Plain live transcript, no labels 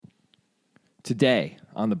Today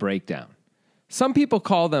on The Breakdown, some people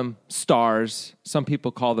call them stars. Some people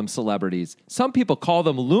call them celebrities. Some people call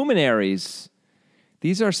them luminaries.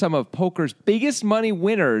 These are some of poker's biggest money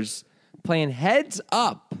winners playing heads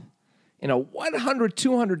up in a $100,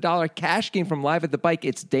 $200 cash game from Live at the Bike.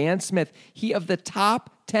 It's Dan Smith. He of the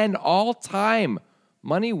top 10 all-time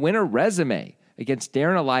money winner resume against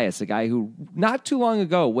Darren Elias, a guy who not too long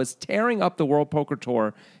ago was tearing up the World Poker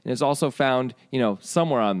Tour and is also found,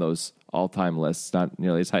 somewhere on those all-time lists, not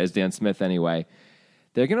nearly as high as Dan Smith anyway.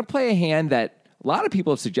 They're going to play a hand that a lot of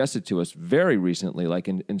people have suggested to us very recently, like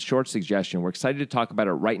in short suggestion. We're excited to talk about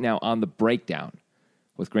it right now on The Breakdown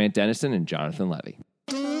with Grant Dennison and Jonathan Levy.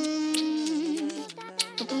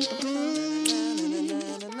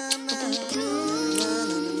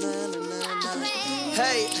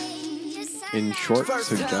 In short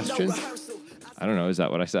suggestion? I don't know. Is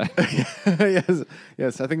that what I said?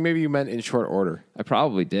 Yes. I think maybe you meant in short order. I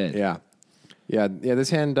probably did. Yeah. This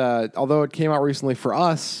hand, although it came out recently for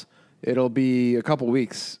us, it'll be a couple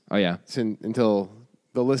weeks. Oh, yeah. Until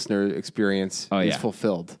the listener experience is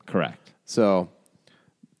fulfilled. Correct. So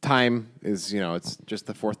time is, it's just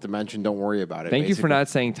the fourth dimension. Don't worry about it. Thank you for not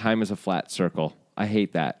saying time is a flat circle. I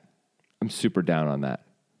hate that. I'm super down on that.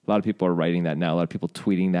 A lot of people are writing that now. A lot of people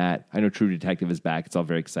tweeting that. I know True Detective is back. It's all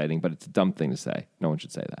very exciting, but it's a dumb thing to say. No one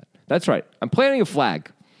should say that. That's right. I'm planting a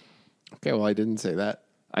flag. Okay, well, I didn't say that.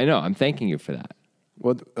 I know. I'm thanking you for that.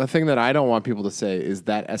 Well, the thing that I don't want people to say is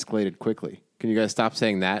that escalated quickly. Can you guys stop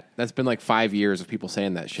saying that? That's been like 5 years of people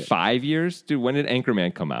saying that shit. 5 years? Dude, when did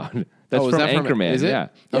Anchorman come out? That's is from that Anchorman. Is it? Yeah.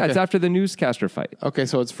 Okay. Yeah, it's after the newscaster fight. Okay,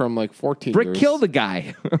 so it's from like 14 Brick years. killed the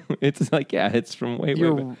guy. It's like, it's from way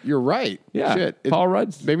back. You're right. Yeah. Shit. Paul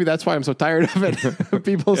Rudd's. Maybe that's why I'm so tired of it.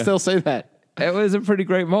 People still say that. It was a pretty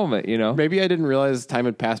great moment, Maybe I didn't realize time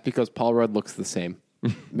had passed because Paul Rudd looks the same.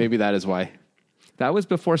 Maybe that is why. That was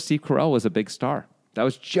before Steve Carell was a big star. That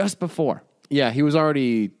was just before. Yeah, he was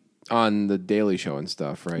already on the Daily Show and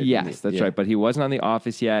stuff, right? Yes, that's right. But he wasn't on The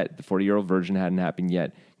Office yet. The 40-year-old virgin hadn't happened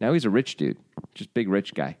yet. Now he's a rich dude. Just big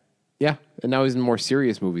rich guy. Yeah, and now he's in more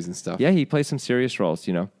serious movies and stuff. Yeah, he plays some serious roles,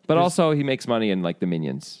 But also he makes money in like the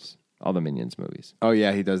Minions, all the Minions movies. Oh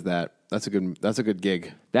yeah, he does that. That's a good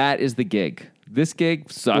gig. That is the gig. This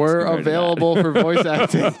gig sucks. We're available for voice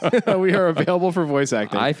acting. We are available for voice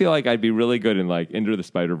acting. I feel like I'd be really good in like Into the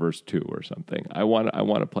Spider-Verse 2 or something. I want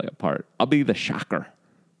to play a part. I'll be the Shocker.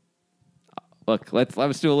 Look,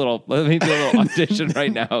 let's do a little audition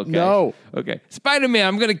right now. Okay? No. Okay. Spider-Man,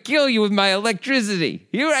 I'm going to kill you with my electricity.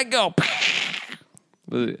 Here I go.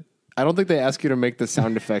 I don't think they ask you to make the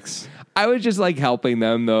sound effects. I was just like helping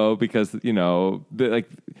them though, because,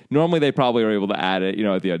 normally they probably are able to add it,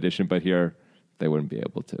 at the audition, but here they wouldn't be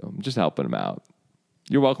able to. I'm just helping them out.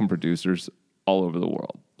 You're welcome, producers all over the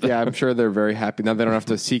world. Yeah, I'm sure they're very happy. Now they don't have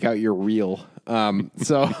to seek out your reel.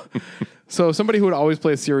 So somebody who would always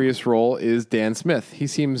play a serious role is Dan Smith. He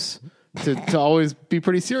seems to always be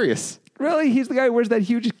pretty serious. Really? He's the guy who wears that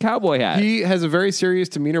huge cowboy hat. He has a very serious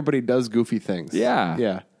demeanor, but he does goofy things. Yeah.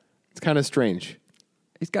 Yeah. It's kind of strange.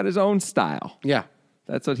 He's got his own style. Yeah.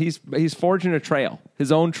 That's what he's forging a trail,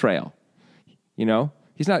 his own trail.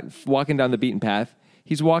 He's not walking down the beaten path.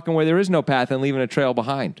 He's walking where there is no path and leaving a trail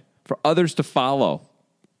behind for others to follow.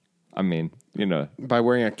 I mean, by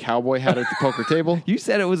wearing a cowboy hat at the poker table. You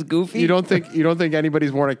said it was goofy. You don't think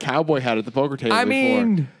anybody's worn a cowboy hat at the poker table I before?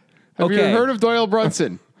 mean, have you heard of Doyle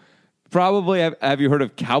Brunson? Probably. Have you heard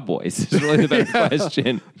of cowboys? Is really the better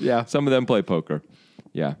question. Yeah. Some of them play poker.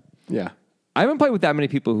 Yeah. Yeah. I haven't played with that many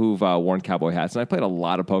people who've worn cowboy hats, and I played a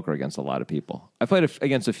lot of poker against a lot of people. I played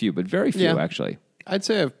against a few, but very few, actually. I'd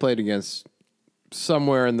say I've played against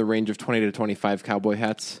somewhere in the range of 20 to 25 cowboy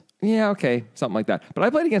hats. Yeah, okay, something like that. But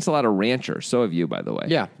I played against a lot of ranchers. So have you, by the way.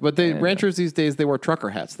 Yeah, but ranchers these days, they wear trucker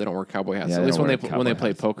hats. They don't wear cowboy hats. Yeah, at least when they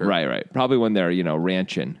play poker. Right. Probably when they're,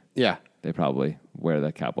 ranching. Yeah. They probably wear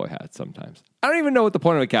the cowboy hat sometimes. I don't even know what the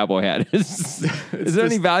point of a cowboy hat is. Is there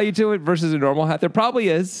any value to it versus a normal hat? There probably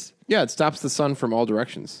is. Yeah, it stops the sun from all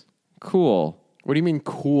directions. Cool. What do you mean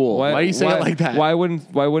cool? Why do you say it like that? Why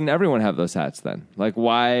wouldn't everyone have those hats then? Like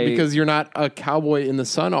why? Because you're not a cowboy in the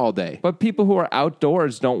sun all day. But people who are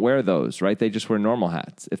outdoors don't wear those, right? They just wear normal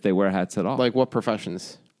hats if they wear hats at all. Like what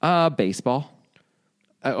professions? Baseball.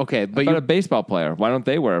 Okay, but a baseball player. Why don't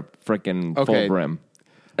they wear a freaking full brim?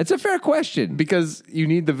 It's a fair question. Because you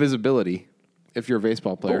need the visibility if you're a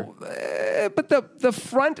baseball player. but the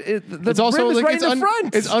front, the It's also rim is like right in the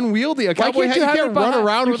front. It's unwieldy. A Why cowboy hat, you have can't it run behind-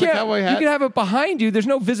 around you with a can't- cowboy hat. You can have it behind you. There's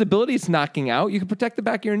no visibility. It's knocking out. You can protect the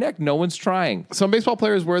back of your neck. No one's trying. Some baseball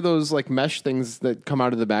players wear those like mesh things that come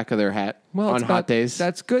out of the back of their hat on it's hot about- days.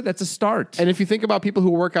 That's good. That's a start. And if you think about people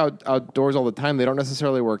who work outdoors all the time, they don't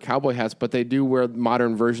necessarily wear cowboy hats, but they do wear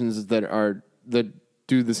modern versions that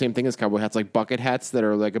do the same thing as cowboy hats, like bucket hats that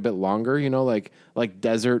are like a bit longer, like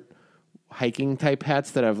desert hiking type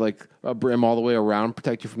hats that have like a brim all the way around,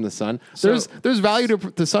 protect you from the sun. There's value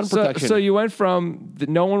to sun protection. So you went from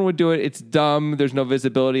no one would do it. It's dumb. There's no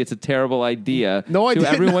visibility. It's a terrible idea. No, I to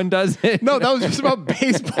didn't. everyone does it. No, that was just about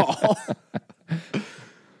baseball.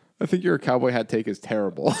 I think your cowboy hat take is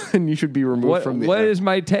terrible, and you should be removed from the. What is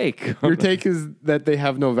my take? Your take is that they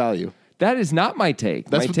have no value. That is not my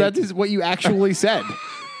take. That is what you actually said.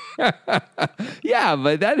 Yeah,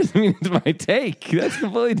 but that doesn't mean it's my take. That's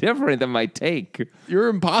completely different than my take. You're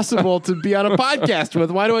impossible to be on a podcast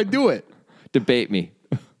with. Why do I do it? Debate me.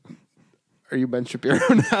 Are you Ben Shapiro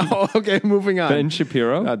now? Okay, moving on. Ben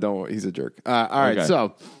Shapiro? Don't. He's a jerk. All right, Okay.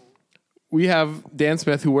 so we have Dan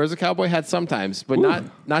Smith who wears a cowboy hat sometimes, but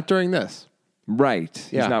not during this. Right.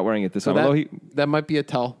 Yeah. He's not wearing it this So time. Although that might be a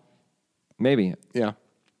tell. maybe. Yeah.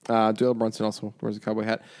 Doyle Brunson also wears a cowboy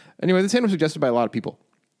hat. Anyway, this hand was suggested by a lot of people.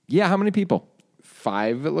 Yeah, how many people?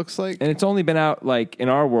 5, it looks like. And it's only been out like in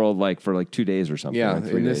our world like for like 2 days or something. Yeah, like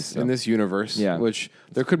 3 in days. this So. in this universe, Yeah. which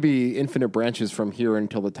there could be infinite branches from here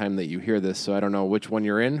until the time that you hear this. So I don't know which one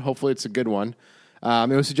you're in. Hopefully, it's a good one. It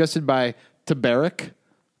was suggested by Tabarak,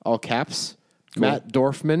 all caps, Matt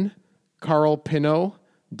Dorfman, Carl Pinot,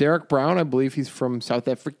 Derek Brown. I believe he's from South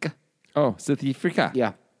Africa. Oh, South Africa.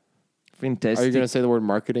 Yeah. Fantastic. Are you going to say the word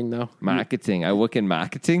marketing now? Marketing. I work in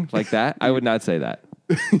marketing like that. I would not say that.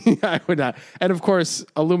 I would not. And of course,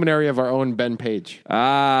 a luminary of our own Ben Page.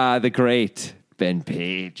 Ah, the great Ben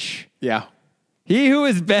Page. Yeah. He who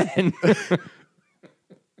is Ben.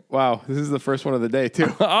 Wow, this is the first one of the day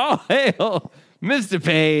too. All hail, Mr.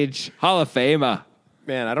 Page, Hall of Famer.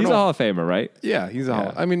 Man, I don't He's know. a Hall of Famer, right? Yeah, he's a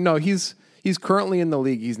Hall. I mean, no, he's currently in the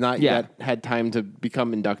league. He's not yet had time to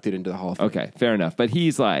become inducted into the Hall of Fame. Okay, fair enough. But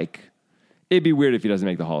he's like, it'd be weird if he doesn't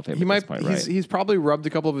make the Hall of Fame. He at might. this point, right? He's probably rubbed a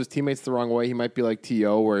couple of his teammates the wrong way. He might be like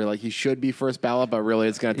T.O., where like he should be first ballot, but really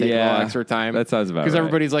it's going to take a little extra time. That sounds about because right.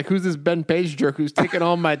 everybody's like, "Who's this Ben Page jerk who's taking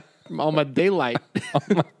all my daylight?"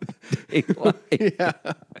 Yeah.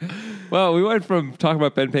 Well, we went from talking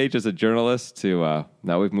about Ben Page as a journalist to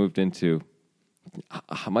now we've moved into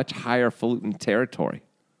a much higher falutin territory.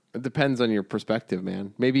 It depends on your perspective,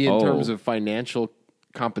 man. Maybe in terms of financial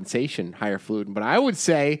compensation, higher fluid. But I would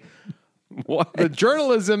say What? the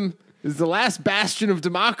journalism is the last bastion of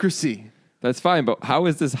democracy. That's fine, but how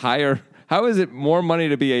is this higher? How is it more money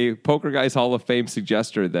to be a Poker Guys Hall of Fame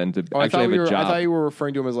suggester than to actually have a job? I thought you were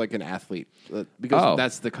referring to him as like an athlete because Oh.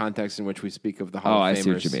 that's the context in which we speak of the Hall Oh, of I Famers.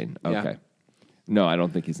 see what you mean. Yeah. Okay. No, I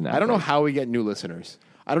don't think he's an athlete. I don't know how we get new listeners.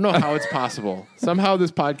 I don't know how it's possible. Somehow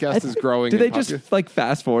this podcast is growing. Do they in popular- just like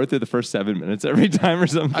fast forward through the first 7 minutes every time or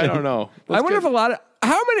something? I don't know. I wonder if a lot of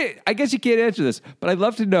how many. I guess you can't answer this, but I'd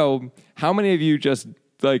love to know how many of you just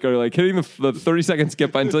like are like hitting the 30-second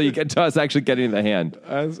skip until you get to us actually getting the hand.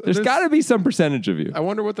 There's got to be some percentage of you. I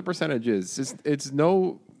wonder what the percentage is. It's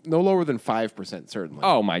no lower than 5%, certainly.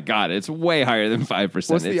 Oh my god, it's way higher than 5%. What's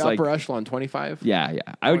it's the like, upper echelon? 25? Yeah.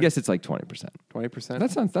 I would guess it's like 20%.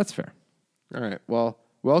 20%? That's fair. All right. Well,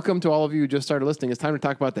 welcome to all of you who just started listening. It's time to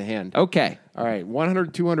talk about the hand. Okay. All right.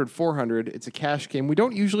 100, 200, 400. It's a cash game. We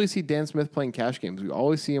don't usually see Dan Smith playing cash games. We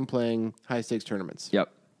always see him playing high-stakes tournaments.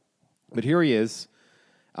 Yep. But here he is.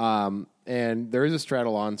 And there is a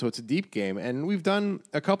straddle on, so it's a deep game. And we've done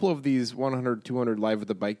a couple of these 100, 200 live with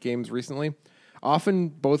the bike games recently. Often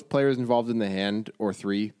both players involved in the hand, or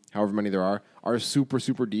three, however many there are super,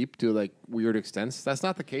 super deep to like weird extents. That's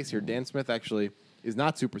not the case here. Dan Smith actually is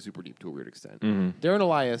not super, super deep to a weird extent. Darren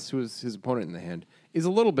Elias, who is his opponent in the hand, is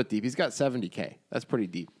a little bit deep. He's got 70K. That's pretty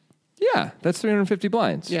deep. Yeah, that's 350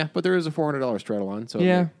 blinds. Yeah, but there is a $400 straddle on, so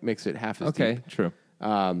Yeah. it makes it half as deep. Okay, true.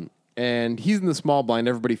 And he's in the small blind.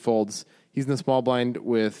 Everybody folds. He's in the small blind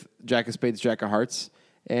with Jack of Spades, Jack of Hearts,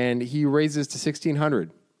 and he raises to 1,600.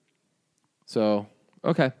 So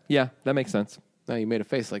Okay, yeah, that makes sense. now you made a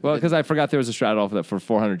face like Well, because I forgot there was a straddle for that for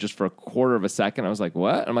 400 just for a quarter of a second. I was like,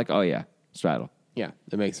 what? I'm like, oh yeah, straddle. yeah,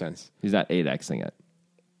 it makes sense. He's not 8Xing it.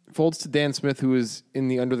 Folds to Dan Smith, who is in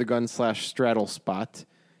the under the gun / straddle spot.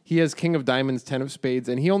 He has King of Diamonds, 10 of Spades,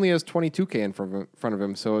 and he only has 22K in front of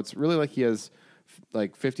him. So it's really like he has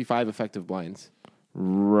like 55 effective blinds.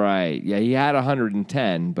 Right. Yeah, he had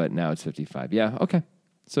 110, but now it's 55. Yeah, okay.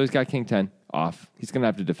 So he's got King 10 off. He's going to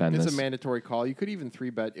have to defend It's this. a mandatory call. You could even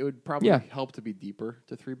 3-bet. It would probably Yeah. help to be deeper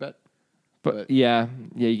to 3-bet. But yeah,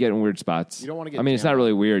 you get in weird spots. You don't wanna get I mean, it's not jammed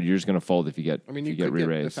really weird. You're just going to fold if you get. I mean, if you get could get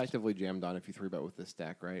re-raised. effectively jammed on if you 3-bet with this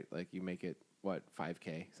stack, right? Like you make it,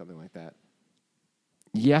 5K, something like that.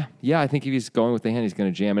 Yeah. I think if he's going with the hand, he's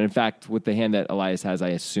going to jam. And in fact, with the hand that Elias has, I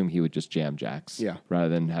assume he would just jam jacks. Yeah. Rather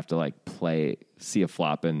than have to like see a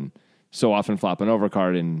flop and so often flop an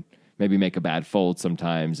overcard and maybe make a bad fold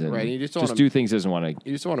sometimes and Right, and you just don't wanna- do things he doesn't want to.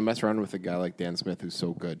 You just don't want to mess around with a guy like Dan Smith who's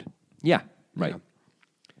so good. Yeah. Right. Yeah.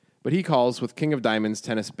 But he calls with king of diamonds,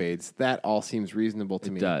 10 of spades. That all seems reasonable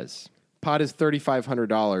to me. It does. Pot is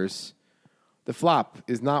 $3,500. The flop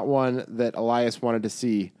is not one that Elias wanted to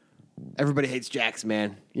see. Everybody hates jacks,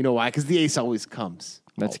 man. You know why? Because the ace always comes.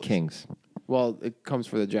 That's Always. kings. Well, it comes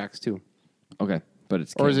for the jacks too. Okay. But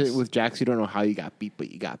it's Or kings. is it with jacks you don't know how you got beat,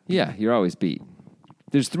 but you got beat? Yeah, you're always beat.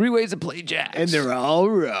 There's 3 ways to play jacks. And they're all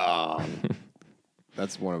wrong.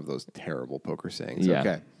 That's one of those terrible poker sayings. Yeah.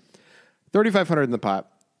 Okay. 3,500 in the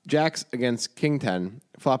pot. Jacks against king 10.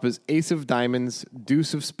 Flop is ace of diamonds,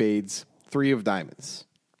 deuce of spades, 3 of diamonds.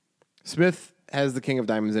 Smith has the king of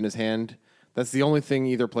diamonds in his hand. That's the only thing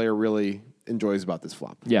either player really enjoys about this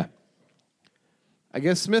flop. Yeah. I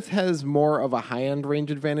guess Smith has more of a high-end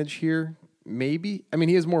range advantage here. Maybe. I mean,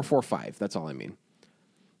 he has more 4-5. That's all I mean.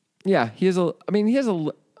 Yeah, he has a. I mean, he has a.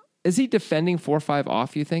 Is he defending 4-5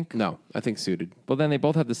 off? You think? No, I think suited. Well, then they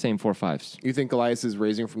both have the same 4-5s. You think Elias is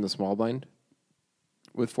raising from the small blind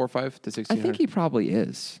with 4-5 to I 1,600? think he probably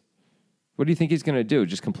is. What do you think he's going to do?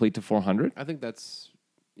 Just complete to 400? I think that's.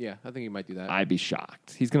 Yeah, I think he might do that. I'd be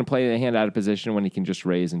shocked. He's going to play the hand out of position when he can just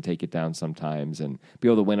raise and take it down sometimes and be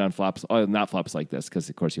able to win on flops. Oh, not flops like this because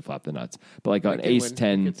of course you flop the nuts. But like an can ace win. He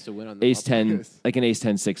 10, gets to win on the ace flop like 10, this. like an ace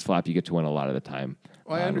 10 6 flop, you get to win a lot of the time.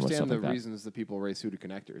 Well, I with understand stuff the like that. reasons that people raise suited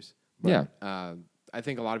connectors. Yeah. I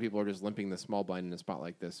think a lot of people are just limping the small blind in a spot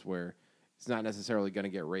like this where it's not necessarily going to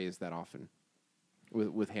get raised that often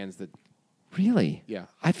with hands that. Really? Yeah.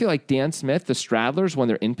 I feel like Dan Smith, the straddlers, when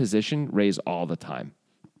they're in position, raise all the time.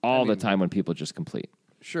 All the time when people just complete.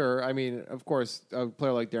 Sure. I mean, of course, a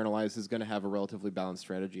player like Darren Elias is going to have a relatively balanced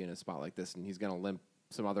strategy in a spot like this, and he's going to limp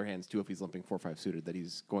some other hands too if he's limping 4-5 suited that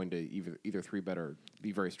he's going to either 3-bet or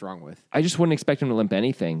be very strong with. I just wouldn't expect him to limp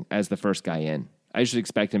anything as the first guy in. I should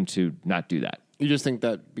expect him to not do that. You just think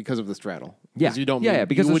that because of the straddle? Yeah. 'Cause you don't. Yeah,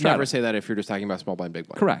 because you of would the never straddle. say that if you're just talking about small blind, big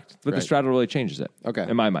blind. Correct. But the Right. straddle really changes it. Okay.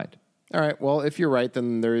 In my mind. All right. Well, if you're right,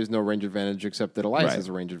 then there is no range advantage except that Elias Right. has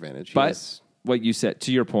a range advantage. He But has- what you said,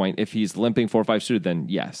 to your point, if he's limping 4-5 suited, then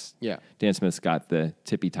yes. Yeah. Dan Smith's got the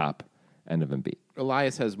tippy top end of him beat.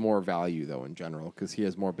 Elias has more value though in general because he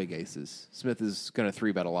has more big aces. Smith is going to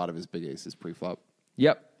 3-bet a lot of his big aces pre-flop.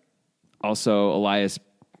 Yep. Also, Elias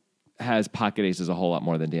has pocket aces a whole lot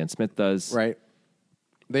more than Dan Smith does. Right.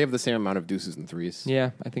 They have the same amount of deuces and threes.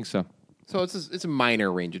 Yeah, I think so. So it's a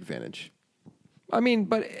minor range advantage. I mean,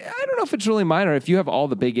 but I don't know if it's really minor. If you have all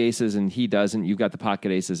the big aces and he doesn't, you've got the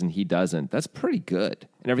pocket aces and he doesn't, that's pretty good.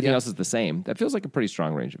 And everything Yeah. else is the same. That feels like a pretty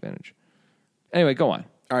strong range advantage. Anyway, go on.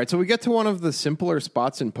 All right, so we get to one of the simpler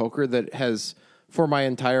spots in poker that has, for my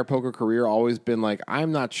entire poker career, always been like,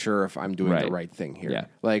 I'm not sure if I'm doing Right. the right thing here. Yeah.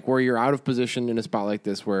 Like where you're out of position in a spot like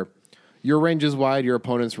this where your range is wide, your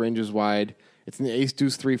opponent's range is wide. It's an ace,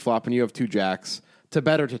 deuce, 3 flop, and you have 2 jacks. To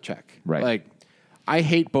bet or to check. Right. Like, I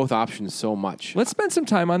hate both options so much. Let's spend some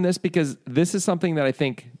time on this because this is something that I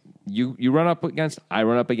think you run up against, I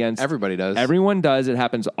run up against. Everybody does. Everyone does. It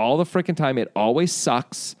happens all the freaking time. It always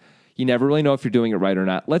sucks. You never really know if you're doing it right or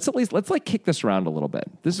not. Let's like kick this around a little bit.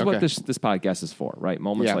 This is what Okay. this podcast is for, right?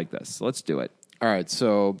 Moments Yeah. like this. So let's do it. All right,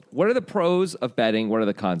 so What are the pros of betting? What are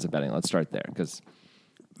the cons of betting? Let's start there because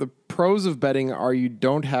the pros of betting are you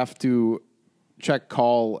don't have to check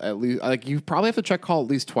call at least, like you probably have to check call at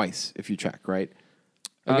least twice if you check, right?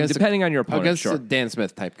 depending on your opponent, against sure. a Dan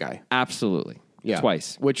Smith type guy. Absolutely. Yeah.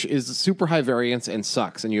 Twice. Which is super high variance and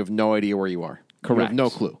sucks, and you have no idea where you are. Correct. You have no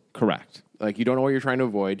clue. Correct. Like, you don't know what you're trying to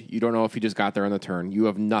avoid. You don't know if he just got there on the turn. You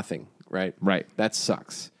have nothing, right? Right. That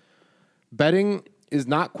sucks. Betting is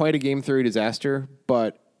not quite a game theory disaster,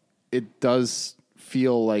 but it does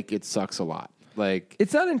feel like it sucks a lot. Like,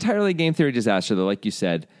 It's not entirely a game theory disaster, though. Like you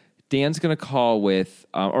said, Dan's going to call with,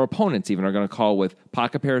 or opponents even are going to call with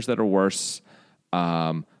pocket pairs that are worse,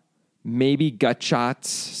 maybe gut shots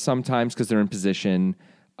sometimes because they're in position,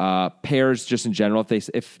 pairs just in general.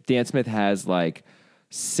 If Dan Smith has like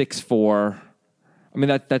 6-4, I mean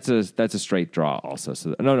that's a straight draw also.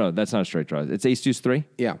 So no, that's not a straight draw. It's ace deuce 3.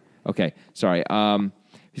 yeah. Okay, sorry.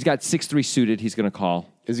 He's got 6-3 suited. He's going to call.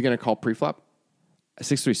 Is he going to call pre-flop?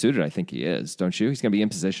 6-3 suited, I think he is, don't you? He's going to be in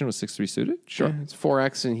position with 6-3 suited? Sure. Yeah, it's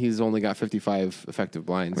 4x, and he's only got 55 effective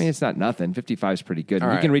blinds. I mean, it's not nothing. 55 is pretty good. All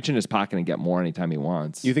He right. can reach in his pocket and get more anytime he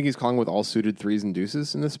wants. You think he's calling with all suited threes and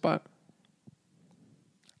deuces in this spot?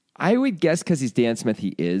 I would guess because he's Dan Smith,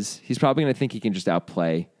 he is. He's probably going to think he can just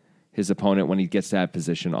outplay his opponent when he gets to that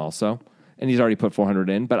position also. And he's already put 400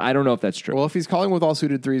 in, but I don't know if that's true. Well, if he's calling with all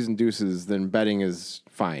suited threes and deuces, then betting is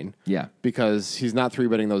fine. Yeah. Because he's not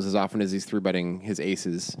 3-betting those as often as he's 3-betting his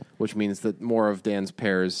aces, which means that more of Dan's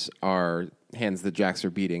pairs are hands that jacks are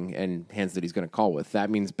beating and hands that he's going to call with. That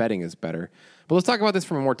means betting is better. But let's talk about this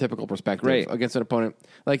from a more typical perspective against an opponent.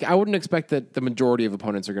 Like, I wouldn't expect that the majority of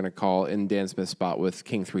opponents are going to call in Dan Smith's spot with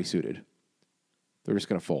king 3 suited. They're just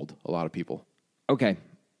going to fold, a lot of people. Okay.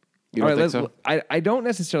 You don't think so? I don't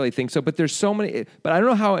necessarily think so, but there's so many. But I don't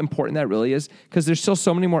know how important that really is because there's still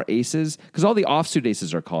so many more aces. Because all the offsuit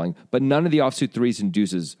aces are calling, but none of the offsuit threes and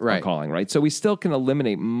deuces are calling, right? So we still can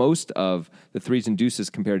eliminate most of the threes and deuces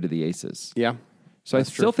compared to the aces. Yeah. So I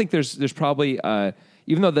still think there's probably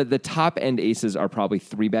even though the top end aces are probably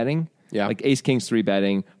 3-betting. Yeah. Like ace king's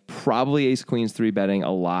 3-betting, probably ace queen's 3-betting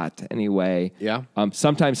a lot anyway. Yeah.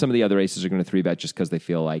 Sometimes some of the other aces are going to 3-bet just because they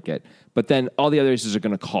feel like it. But then all the other aces are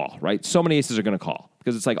going to call, right? So many aces are going to call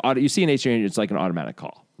because it's like you see an ace in your hand, it's like an automatic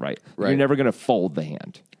call, right? You're never going to fold the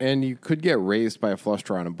hand. And you could get raised by a flush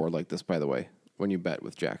draw on a board like this, by the way, when you bet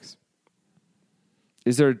with jacks.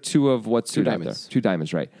 Is there two of what suit out there? 2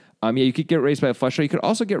 diamonds, right? Yeah, you could get raised by a flush draw. You could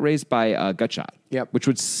also get raised by a gut shot. Yep. Which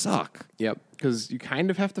would suck. Yep. Because you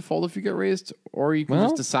kind of have to fold if you get raised, or you can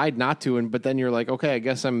just decide not to, but then you're like, okay, I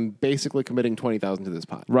guess I'm basically committing 20,000 to this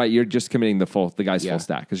pot. Right, you're just committing the guy's full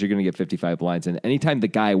stack because you're going to get 55 blinds in anytime the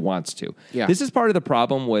guy wants to. Yeah. This is part of the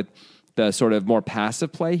problem with the sort of more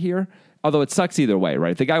passive play here, although it sucks either way,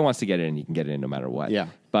 right? If the guy wants to get in, he can get in no matter what. Yeah.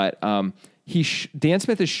 But Dan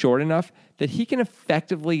Smith is short enough that he can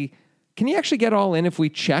effectively... Can he actually get all in if we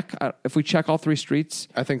check all 3 streets?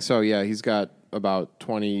 I think so, yeah. He's got about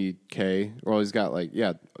 20K. Well, he's got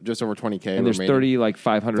just over 20K. And there's remaining.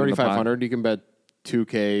 500 3,500. You can bet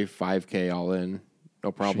 2K, 5K all in.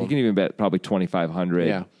 No problem. You can even bet probably 2,500.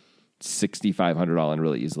 Yeah. 6,500 all in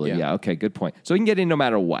really easily. Yeah. Yeah. Okay. Good point. So he can get in no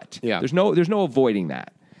matter what. Yeah. There's no avoiding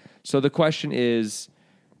that. So the question is,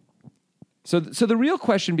 so the real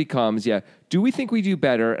question becomes, do we think we do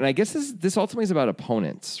better? And I guess this ultimately is about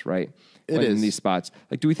opponents, right? It is. In these spots.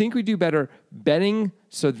 Like, do we think we do better betting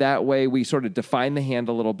so that way we sort of define the hand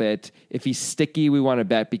a little bit? If he's sticky, we want to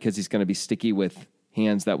bet because he's going to be sticky with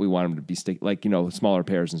hands that we want him to be sticky, like, smaller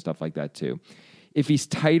pairs and stuff like that too. If he's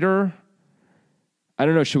tighter, I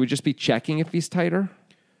don't know, should we just be checking if he's tighter?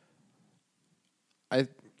 I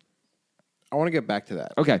want to get back to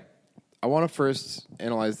that. Okay. I want to first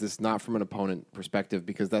analyze this not from an opponent perspective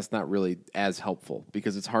because that's not really as helpful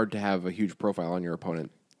because it's hard to have a huge profile on your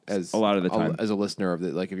opponent as a lot of the time as a listener of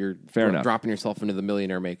it. Like if you're dropping yourself into the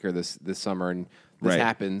Millionaire Maker this summer and this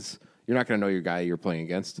happens, you're not going to know your guy you're playing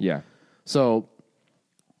against. Yeah. So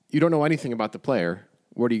you don't know anything about the player.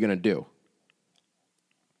 What are you going to do?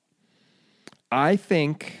 I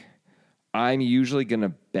think I'm usually going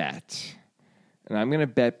to bet. And I'm going to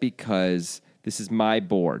bet because this is my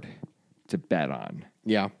board to bet on.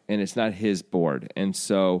 Yeah. And it's not his board. And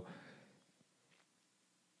so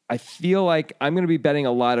I feel like I'm going to be betting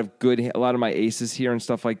a lot of my aces here and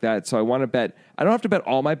stuff like that. So I want to bet. I don't have to bet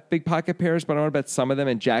all my big pocket pairs, but I want to bet some of them.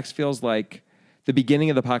 And jacks feels like the beginning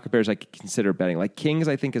of the pocket pairs I could consider betting. Like kings,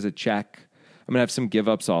 I think, is a check. I'm going to have some give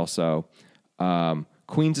ups also.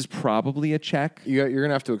 Queens is probably a check. You're going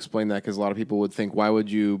to have to explain that because a lot of people would think, why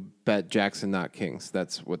would you bet jacks and not kings?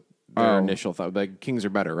 That's what their initial thought. But kings are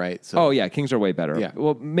better, right? So, kings are way better. Yeah.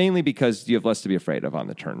 Well, mainly because you have less to be afraid of on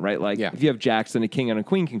the turn, right? Like if you have jacks, then a king and a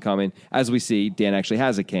queen can come in. As we see, Dan actually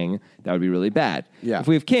has a king. That would be really bad. Yeah. If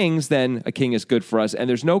we have kings, then a king is good for us. And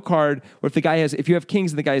there's no card, or if you have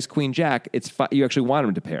kings and the guy has queen jack, you actually want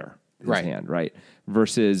him to pair his hand, right?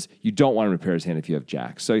 Versus you don't want him to pair his hand if you have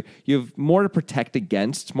jacks. So you have more to protect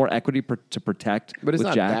against, more equity to protect. But it's with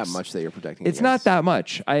not jacks. that much that you're protecting. It's not that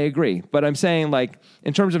much. I agree. But I'm saying, like,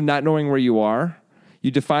 in terms of not knowing where you are, you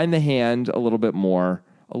define the hand a little bit more.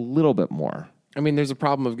 I mean, there's a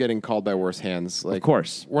problem of getting called by worse hands. Like, of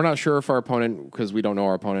course. We're not sure if our opponent, because we don't know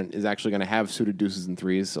our opponent, is actually going to have suited deuces and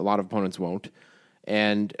threes. A lot of opponents won't.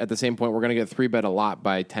 And at the same point, we're going to get 3-bet a lot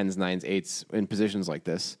by 10s, 9s, 8s in positions like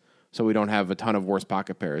this. So we don't have a ton of worse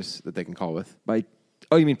pocket pairs that they can call with. You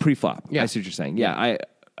mean pre-flop? Yeah. I see what you're saying. Yeah,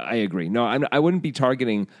 I agree. No, I wouldn't be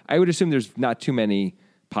targeting. I would assume there's not too many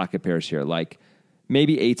pocket pairs here. Like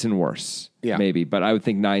maybe 8s and worse. Yeah. Maybe. But I would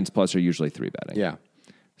think 9s plus are usually 3-betting. Yeah.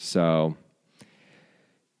 So,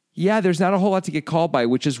 there's not a whole lot to get called by,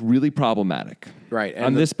 which is really problematic. Right. And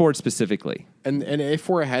on this board specifically. And if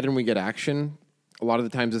we're ahead and we get action, a lot of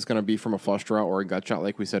the times it's going to be from a flush draw or a gut shot,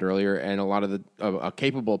 like we said earlier, and a lot of a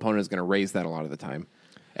capable opponent is going to raise that a lot of the time.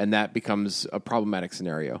 and that becomes a problematic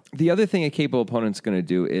scenario. The other thing a capable opponent's going to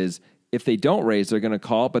do is if they don't raise, they're going to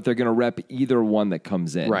call, but they're going to rep either one that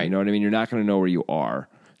comes in. Right. You know what I mean? You're not going to know where you are.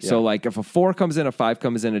 Yeah. So like if a 4 comes in, a 5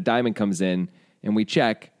 comes in, a diamond comes in, and we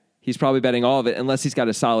check, he's probably betting all of it unless he's got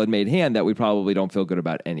a solid made hand that we probably don't feel good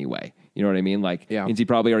about anyway. You know what I mean? Like, Yeah. means he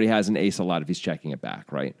probably already has an ace a lot if he's checking it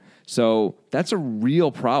back, right? So that's a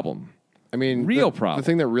real problem. I mean, Real the, problem. The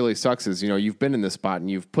thing that really sucks is, you've been in this spot and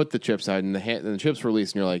you've put the chips out and the chips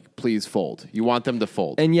release and you're like, please fold. You want them to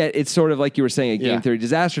fold. And yet it's sort of like you were saying, a game Yeah. theory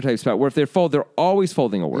disaster type spot where if they fold, they're always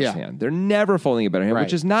folding a worse Yeah. hand. They're never folding a better hand, Right.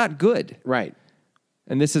 which is not good. Right.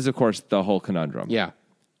 And this is, of course, the whole conundrum. Yeah.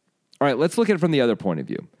 All right, let's look at it from the other point of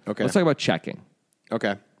view. Okay. Let's talk about checking.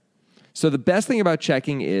 Okay. So the best thing about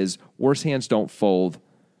checking is worse hands don't fold.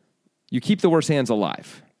 You keep the worse hands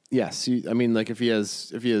alive. Yes. Like if he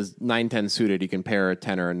has 9-10 suited, he can pair a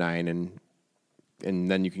 10 or a 9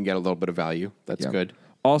 and then you can get a little bit of value. That's Yeah. good.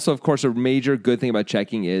 Also, of course, a major good thing about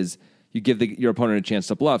checking is you give your opponent a chance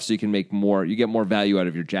to bluff, so you can make more. You get more value out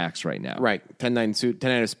of your jacks right now. Right. 10-9 suit,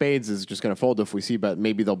 10-9 of spades is just going to fold if we see, but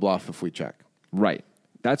maybe they'll bluff if we check. Right.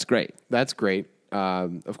 That's great. That's great.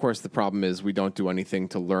 Of course, the problem is we don't do anything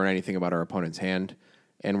to learn anything about our opponent's hand,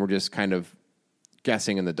 and we're just kind of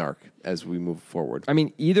guessing in the dark as we move forward. I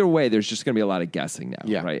mean, either way, there's just going to be a lot of guessing now.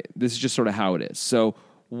 Yeah. Right. This is just sort of how it is. So,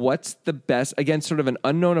 what's the best against sort of an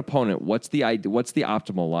unknown opponent? What's the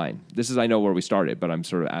optimal line? This is I know where we started, but I'm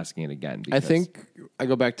sort of asking it again. I think I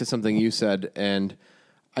go back to something you said, and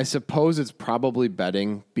I suppose it's probably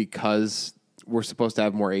betting because we're supposed to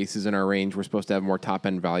have more aces in our range. We're supposed to have more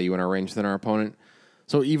top-end value in our range than our opponent.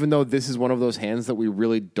 So even though this is one of those hands that we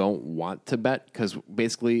really don't want to bet, because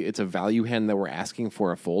basically it's a value hand that we're asking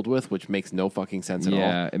for a fold with, which makes no fucking sense at all.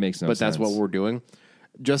 Yeah, it makes no But that's sense. what we're doing.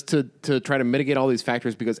 Just to try to mitigate all these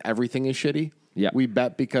factors because everything is shitty, Yeah. we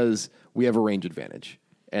bet because we have a range advantage.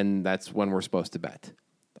 And that's when we're supposed to bet.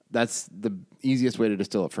 That's the easiest way to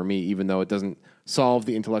distill it for me, even though it doesn't solve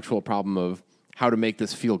the intellectual problem of how to make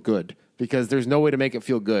this feel good. Because there's no way to make it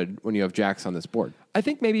feel good when you have jacks on this board. I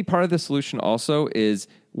think maybe part of the solution also is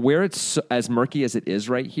where it's as murky as it is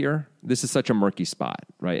right here. This is such a murky spot,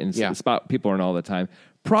 right? And it's Yeah. the spot people are in all the time.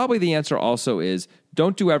 Probably the answer also is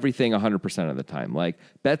don't do everything 100% of the time. Like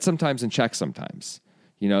bet sometimes and check sometimes,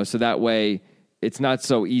 so that way it's not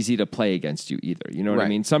so easy to play against you either. You know what I Right.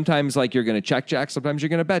 mean? Sometimes like you're going to check jack, sometimes you're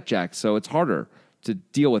going to bet jack. So it's harder to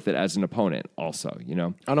deal with it as an opponent also,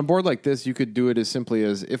 On a board like this, you could do it as simply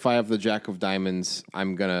as if I have the jack of diamonds,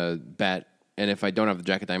 I'm going to bet. And if I don't have the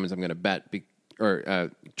jack of diamonds, I'm going to bet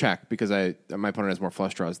or check because my opponent has more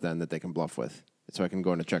flush draws then that they can bluff with. So I can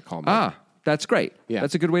go into check call mode. That's great. Yeah.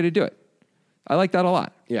 That's a good way to do it. I like that a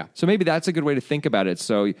lot. Yeah. So maybe that's a good way to think about it.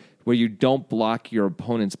 So where you don't block your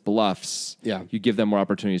opponent's bluffs, Yeah. you give them more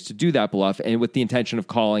opportunities to do that bluff, and with the intention of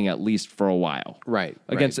calling at least for a while. Right.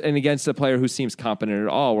 Against a player who seems competent at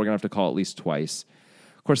all, we're gonna have to call at least twice.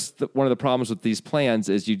 Of course, one of the problems with these plans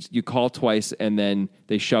is you call twice and then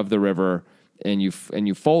they shove the river and you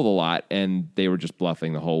fold a lot, and they were just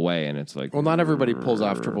bluffing the whole way, and it's like Well, not everybody pulls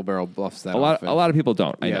off triple barrel bluffs that a lot. often. A lot of people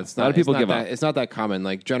don't. I know. It's a lot of people it's not give that, up. It's not that common.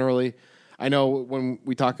 Like generally, I know when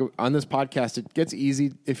we talk on this podcast, it gets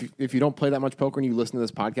easy if you don't play that much poker and you listen to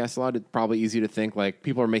this podcast a lot. It's probably easy to think like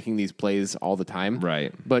people are making these plays all the time,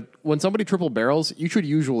 Right. But when somebody triple barrels, you should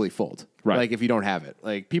usually fold, Right. Like if you don't have it,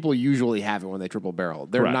 like people usually have it when they triple barrel.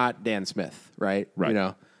 They're Correct. not Dan Smith, right? Right.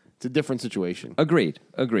 It's a different situation. Agreed.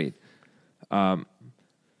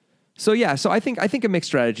 So I think a mixed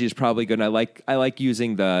strategy is probably good. And I like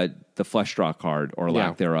using the flush draw card or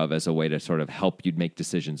lack thereof as a way to sort of help you make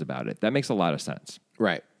decisions about it. That makes a lot of sense.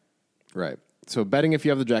 Right. So betting if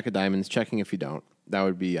you have the jack of diamonds, checking if you don't. That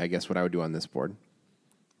would be, I guess, what I would do on this board.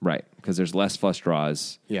 Right, because there's less flush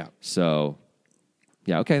draws. Yeah. So,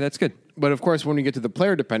 okay, that's good. But of course, when you get to the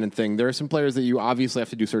player dependent thing, there are some players that you obviously have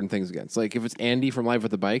to do certain things against. Like if it's Andy from Live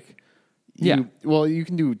with the Bike, you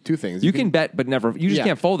can do two things. You can bet, but never. You just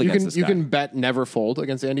can't fold against this You guy. can bet never fold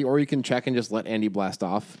against Andy, or you can check and just let Andy blast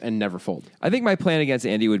off and never fold. I think my plan against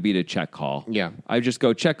Andy would be to check call. Yeah. I just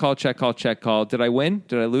go check call, check call, check call. Did I win?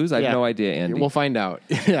 Did I lose? I have no idea, Andy. We'll find out.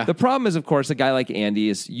 Yeah. The problem is, of course, a guy like Andy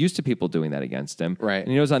is used to people doing that against him. Right. And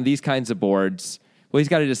he knows on these kinds of boards, well, he's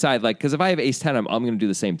got to decide, like, because if I have ace 10, I'm going to do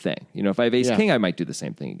the same thing. If I have ace king, I might do the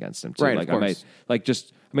same thing against him, too. Right, like, of I course. might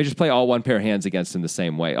just play all one pair hands against him the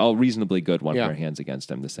same way, all reasonably good one Yeah. pair hands against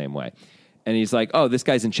him the same way. And he's like, oh, this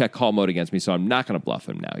guy's in check call mode against me, so I'm not going to bluff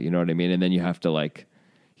him now. You know what I mean? And then you have to,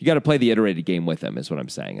 you got to play the iterated game with him, is what I'm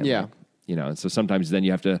saying. And Yeah. and so sometimes then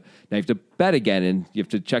you have to bet again, and you have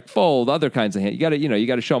to check fold, other kinds of hands. You got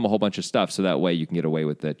to show him a whole bunch of stuff, so that way you can get away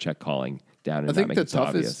with the check calling down and I think not make the it so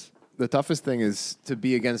obvious. The toughest thing is to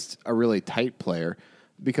be against a really tight player,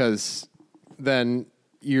 because then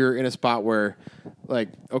you're in a spot where, like,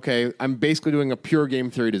 okay, I'm basically doing a pure game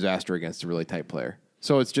theory disaster against a really tight player.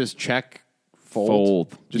 So it's just check,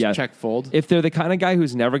 fold. Just check, fold. If they're the kind of guy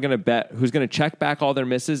who's never going to bet, who's going to check back all their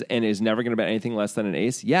misses and is never going to bet anything less than an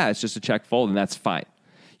ace, yeah, it's just a check, fold, and that's fine.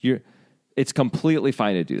 It's completely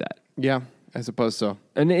fine to do that. Yeah, I suppose so.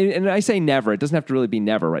 And I say never. It doesn't have to really be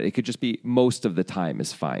never, right? It could just be most of the time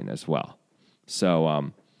is fine as well. So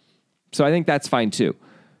I think that's fine too.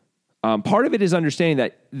 Part of it is understanding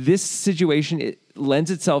that this situation it lends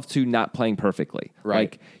itself to not playing perfectly.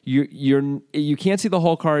 Right. Like you can't see the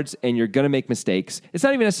whole cards and you're going to make mistakes. It's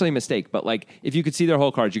not even necessarily a mistake, but like if you could see their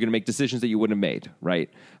whole cards, you're going to make decisions that you wouldn't have made, right?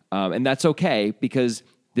 And that's okay because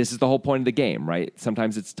this is the whole point of the game, right?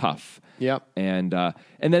 Sometimes it's tough. Yep. And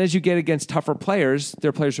then as you get against tougher players, there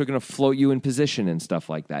are players who are going to float you in position and stuff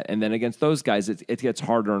like that. And then against those guys, it gets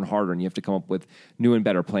harder and harder, and you have to come up with new and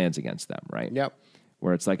better plans against them, right? Yep.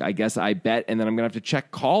 Where it's like, I guess I bet, and then I'm going to have to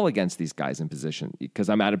check call against these guys in position because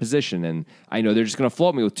I'm out of position, and I know they're just going to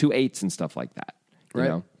float me with 2 8s and stuff like that. You Right.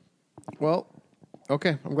 know? Well,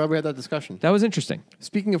 okay. I'm glad we had that discussion. That was interesting.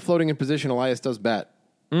 Speaking of floating in position, Elias does bet.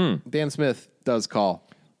 Dan Smith does call.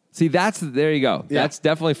 See, there you go. Yeah. That's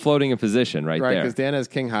definitely floating in position right Right, there. because Dan has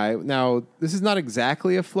king high. Now, this is not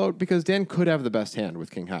exactly a float because Dan could have the best hand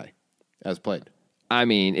with king high as played. I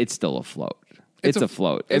mean, it's still a float. It's a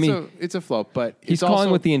float. It's a float, but he's it's calling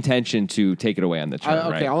also, with the intention to take it away on the turn, okay,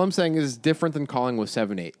 right? all I'm saying is different than calling with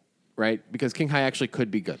 7-8, right? Because king high actually could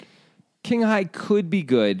be good. King high could be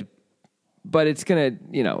good, but it's going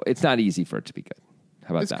to, it's not easy for it to be good.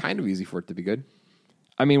 How about It's that? kind of easy for it to be good.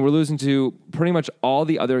 I mean, we're losing to pretty much all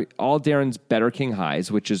Darren's better king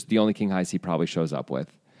highs, which is the only king highs he probably shows up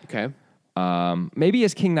with. Okay. Maybe he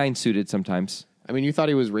has king 9 suited sometimes. I mean, you thought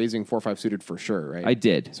he was raising 4-5 suited for sure, right? I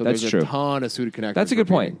did. So That's there's true. a ton of suited connectors. That's a good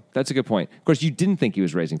repeating. point. That's a good point. Of course, you didn't think he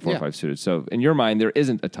was raising 4-5 Yeah. suited. So in your mind, there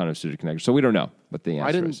isn't a ton of suited connectors. So we don't know what the answer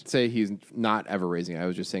I didn't is. say he's not ever raising. I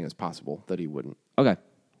was just saying it's possible that he wouldn't. Okay.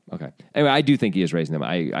 Anyway, I do think he is raising them.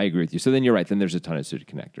 I agree with you. So then you're right. Then there's a ton of suited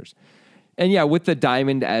connectors. And yeah, with the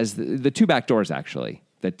diamond as the 2 back doors, actually,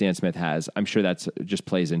 that Dan Smith has, I'm sure that's just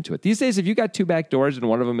plays into it. These days, if you got 2 back doors and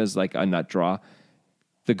one of them is like a nut draw,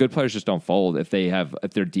 the good players just don't fold if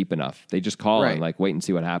they're deep enough. They just call Right. and like wait and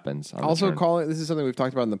see what happens. On the Also, turn. calling, this is something we've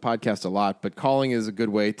talked about in the podcast a lot, but calling is a good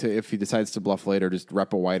way to, if he decides to bluff later, just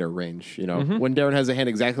rep a wider range. You know, when Darren has a hand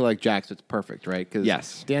exactly like Jack's, it's perfect, right? Because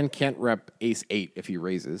Yes. Dan can't rep ace 8 if he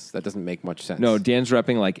raises. That doesn't make much sense. No, Dan's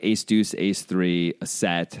repping like ace deuce, ace 3, a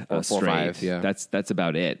set, Or a 4, straight. 5, yeah. That's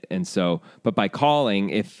about it. And so, but by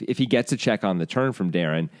calling, if he gets a check on the turn from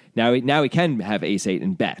Darren, now he can have ace 8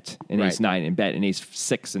 and bet, and Right. ace 9 and bet, and ace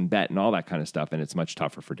 6 and bet, and all that kind of stuff. And it's much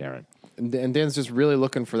tougher for Darren. And Dan's just really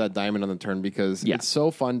looking for that diamond on the turn because Yeah. it's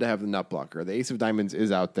so fun to have the nut blocker. The ace of diamonds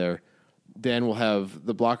is out there. Dan will have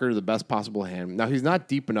the blocker the best possible hand. Now, he's not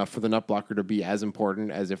deep enough for the nut blocker to be as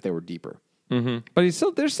important as if they were deeper. But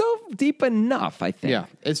they're still deep enough, I think. Yeah,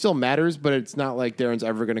 it still matters, but it's not like Darren's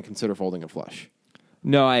ever going to consider folding a flush.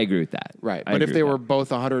 No, I agree with that. Right. I But if agree they with were that. both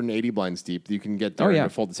 180 blinds deep, you can get Darren yeah. to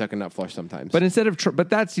fold the second nut flush sometimes. But instead of, but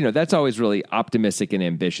that's always really optimistic and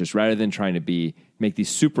ambitious rather than trying to make these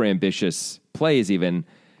super ambitious plays even.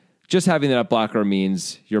 Just having the nut blocker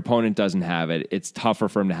means your opponent doesn't have it. It's tougher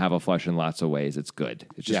for him to have a flush in lots of ways. It's good.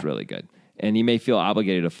 It's just Yeah. really good. And he may feel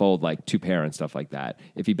obligated to fold like 2 pair and stuff like that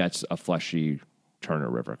if he bets a flushy turn or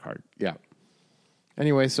river card. yeah.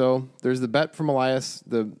 Anyway, so there's the bet from Elias,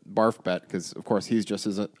 the barf bet, because, of course, he's just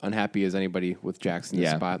as unhappy as anybody with Jackson in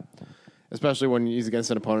this Yeah. spot, especially when he's against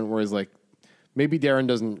an opponent where he's like, maybe Darren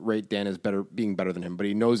doesn't rate Dan as being better than him, but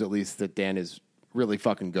he knows at least that Dan is really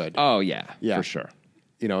fucking good. Oh, yeah, Yeah. for sure.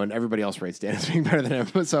 You know, and everybody else rates Dan as being better than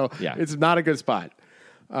him. So Yeah. it's not a good spot.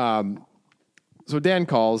 So Dan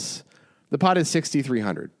calls. The pot is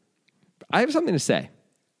 6,300. I have something to say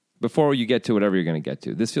before you get to whatever you're going to get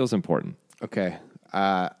to. This feels important. Okay.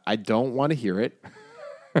 I don't want to hear it.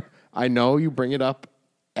 I know you bring it up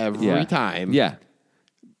every time. Yeah.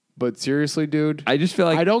 But seriously, dude, I just feel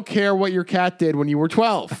like, I don't care what your cat did when you were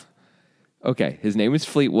 12. okay, his name is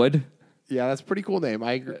Fleetwood. Yeah, that's a pretty cool name.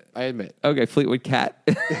 I admit. Okay, Fleetwood Cat.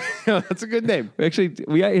 That's a good name.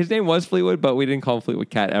 His name was Fleetwood, but we didn't call him Fleetwood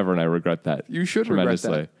Cat ever, and I regret that. You should regret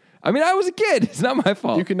that. I mean, I was a kid. It's not my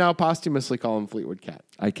fault. You can now posthumously call him Fleetwood Cat.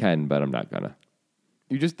 I can, but I'm not gonna.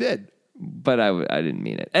 You just did. But I didn't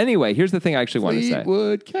mean it. Anyway, here's the thing I actually want to say.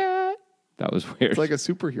 Fleetwood Cat. That was weird. It's like a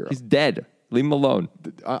superhero. He's dead. Leave him alone.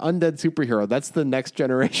 Undead superhero. That's the next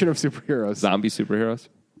generation of superheroes. Zombie superheroes.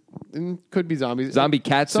 Could be zombies. Zombie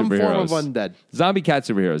cat Some superheroes. form of undead. Zombie cat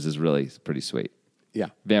superheroes is really pretty sweet. Yeah.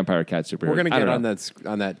 Vampire cat superhero. We're going to I get don't on know.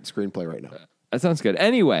 that screenplay right now. That sounds good.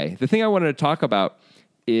 Anyway, the thing I wanted to talk about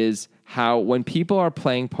is how when people are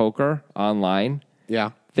playing poker online,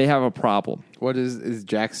 Yeah. they have a problem. What is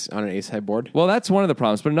Jack's on an ace high board? Well, that's one of the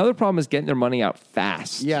problems. But another problem is getting their money out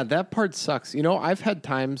fast. Yeah, that part sucks. You know, I've had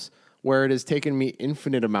times where it has taken me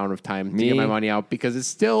infinite amount of time to Me? get my money out because it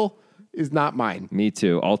still is not mine. Me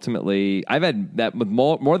too. Ultimately, I've had that with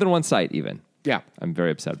more than one site even. Yeah. I'm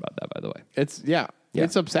very upset about that, by the way.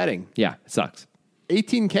 It's upsetting. Yeah, it sucks.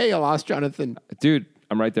 18K I lost, Jonathan. Dude,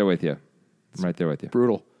 I'm right there with you. I'm right there with you.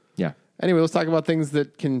 Brutal. Yeah. Anyway, let's talk about things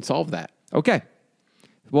that can solve that. Okay.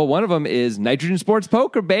 Well, one of them is Nitrogen Sports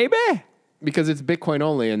Poker, baby. Because it's Bitcoin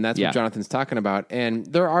only, and that's Yeah. what Jonathan's talking about. And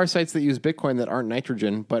there are sites that use Bitcoin that aren't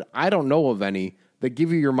Nitrogen, but I don't know of any that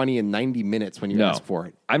give you your money in 90 minutes when you ask for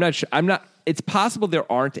it. I'm not sure. It's possible there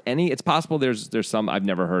aren't any. It's possible there's some I've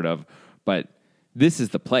never heard of, but this is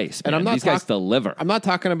the place. Man. And I'm not These guys deliver. I'm not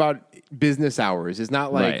talking about business hours. It's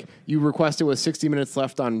not like Right. you request it with 60 minutes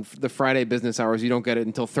left on the Friday business hours. You don't get it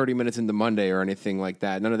until 30 minutes into Monday or anything like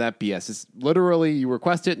that. None of that BS. It's literally you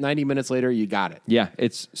request it, 90 minutes later, you got it. Yeah,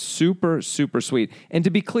 it's super, super sweet. And to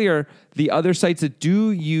be clear, the other sites that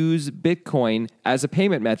do use Bitcoin as a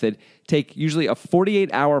payment method take usually a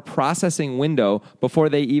 48-hour processing window before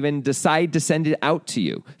they even decide to send it out to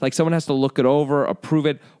you. Like someone has to look it over, approve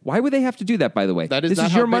it. Why would they have to do that, by the way? That is this not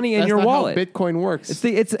is how your money in that's your not wallet. How Bitcoin works.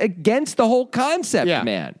 It's against the whole concept, Yeah.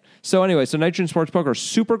 man. So anyway, so Nitrogen Sports Poker,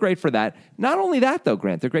 super great for that. Not only that, though,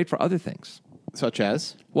 Grant, they're great for other things. Such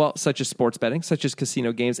as? Well, such as sports betting, such as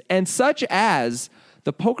casino games, and such as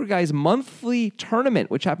the Poker Guys monthly tournament,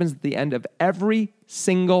 which happens at the end of every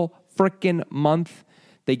single frickin' month.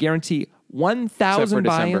 They guarantee 1,000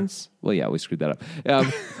 buy-ins. Well, yeah, we screwed that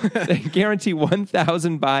up. They guarantee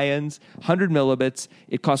 1,000 buy-ins, 100 millibits.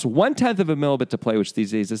 It costs 1/10 of a millibit to play, which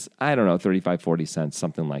these days is, I don't know, 35, 40 cents,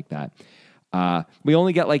 something like that. We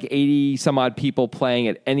only get like 80 some odd people playing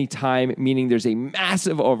at any time, meaning there's a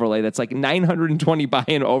massive overlay. That's like 920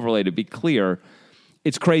 buy-in overlay, to be clear.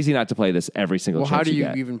 It's crazy not to play this every single Well, chance how do you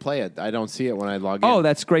get. even play it? I don't see it when I log in. Oh,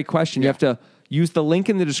 that's a great question. You have to use the link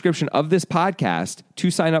in the description of this podcast to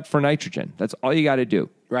sign up for Nitrogen. That's all you got to do.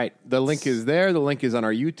 Right. The link is there. The link is on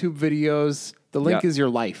our YouTube videos. The link Yeah. is your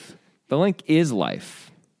life. The link is life.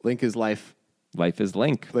 Link is life. Life is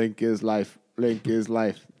link. Link is life. Link is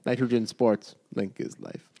life. Nitrogen Sports. Link is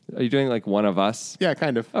life. Are you doing like one of us? Yeah,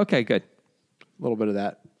 kind of. Okay, good. A little bit of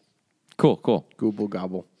that. Cool. Gooble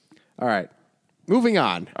gobble. All right. Moving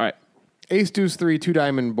on. All right. Ace, deuce, 3, 2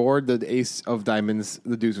 diamond board. The ace of diamonds,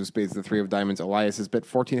 the deuce of spades, the 3 of diamonds. Elias has bet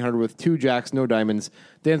 1,400 with 2 jacks, no diamonds.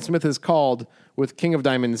 Dan Smith has called with king of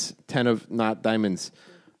diamonds, 10 of not diamonds.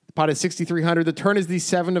 The pot is 6,300. The turn is the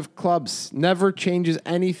 7 of clubs. Never changes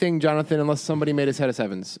anything, Jonathan, unless somebody made his head of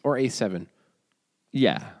sevens or ace 7.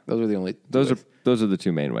 Yeah. Those are the only. Those ways. are the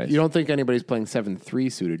two main ways. You don't think anybody's playing 7-3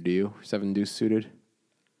 suited, do you? 7 deuce suited.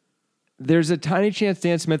 There's a tiny chance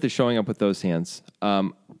Dan Smith is showing up with those hands.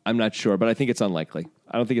 I'm not sure, but I think it's unlikely.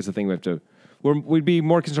 I don't think it's a thing we have to. We'd be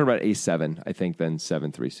more concerned about ace 7, I think, than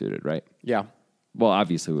 7-3 suited, right? Yeah. Well,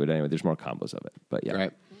 obviously we would anyway. There's more combos of it, but yeah.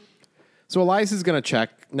 Right. So Elias is going to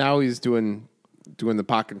check. Now he's doing the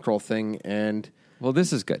pot control thing, and Well,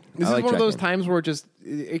 this is good. this I is like one of those checking. times where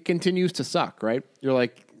it continues to suck, right? You're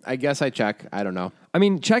like, I guess I check. I don't know. I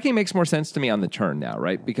mean, checking makes more sense to me on the turn now,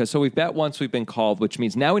 right? Because so we've bet once, we've been called, which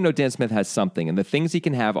means now we know Dan Smith has something, and the things he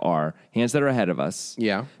can have are hands that are ahead of us,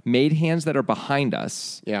 Yeah. made hands that are behind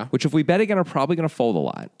us, Yeah. which if we bet again are probably going to fold a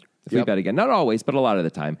lot. If we Yep. bet again, not always, but a lot of the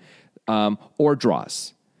time, or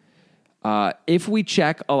draws. If we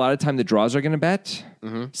check, a lot of time the draws are going to bet.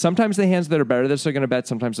 Mm-hmm. Sometimes the hands that are better than us are going to bet.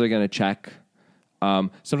 Sometimes they're going to check.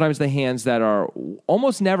 Sometimes the hands that are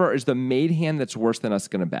almost never is the made hand that's worse than us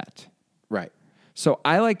going to bet. Right. So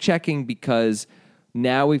I like checking because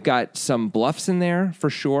now we've got some bluffs in there for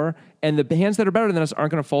sure, and the hands that are better than us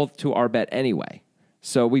aren't going to fold to our bet anyway.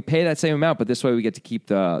 So we pay that same amount, but this way we get to keep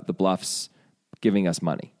the bluffs giving us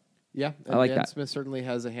money. Yeah. And I like Dan that. Smith certainly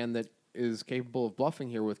has a hand that is capable of bluffing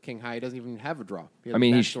here with king high. He doesn't even have a draw. He has I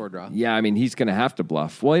mean, a he's backdoor draw. yeah. I mean, he's going to have to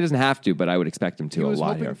bluff. Well, he doesn't have to, but I would expect him to He a was lot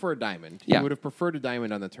hoping here. for a diamond. Yeah. He would have preferred a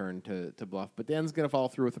diamond on the turn to bluff, but Dan's going to follow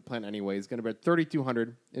through with the plan anyway. He's going to bet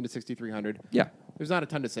 3,200 into 6,300. Yeah, There's not a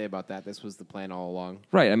ton to say about that. This was the plan all along.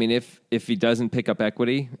 right. I mean, if he doesn't pick up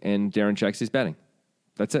equity and Darren checks, he's betting.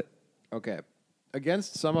 That's it. Okay.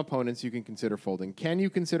 Against some opponents, you can consider folding. Can you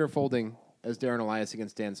consider folding as Darren Elias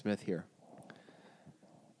against Dan Smith here?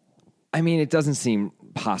 I mean, it doesn't seem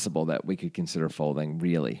possible that we could consider folding,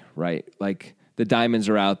 really, right? Like, the diamonds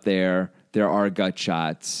are out there. There are gut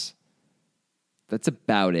shots. That's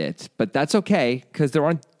about it. But that's okay, because there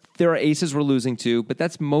aren't There are aces we're losing to, but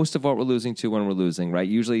that's most of what we're losing to when we're losing, right?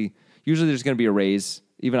 Usually there's going to be a raise,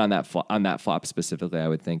 even on that flop specifically. I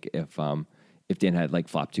would think if Dan had like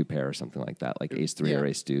flop 2 pair or something like that, like ace 3 or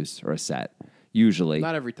ace deuce or a set. Usually,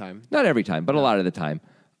 Not every time, but a lot of the time.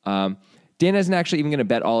 Dan isn't actually even going to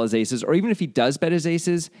bet all his aces, or even if he does bet his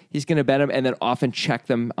aces, he's going to bet them and then often check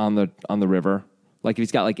them on the river. Like if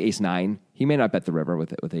he's got like ace 9, he may not bet the river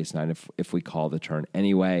with ace 9 if we call the turn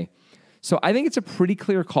anyway. So I think it's a pretty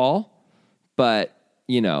clear call, but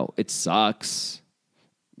it sucks.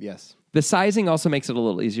 Yes. The sizing also makes it a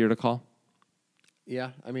little easier to call.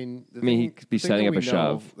 Yeah, I mean, he could be setting up a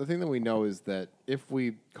shove. The thing that we know is that if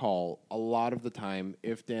we call, a lot of the time,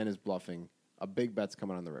 if Dan is bluffing, a big bet's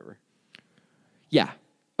coming on the river. Yeah,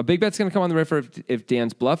 a big bet's going to come on the river if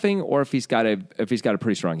Dan's bluffing or if he's got a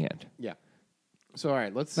pretty strong hand. Yeah. So all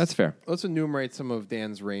right, that's fair. Let's enumerate some of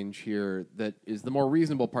Dan's range here. That is the more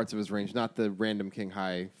reasonable parts of his range, not the random king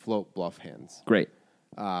high float bluff hands. Great.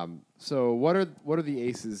 So what are the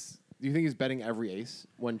aces? Do you think he's betting every ace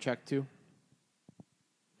when check 2?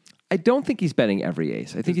 I don't think he's betting every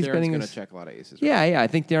ace. I think he's betting. Going to check a lot of aces. Right? Yeah. I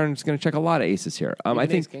think Darren's going to check a lot of aces here. I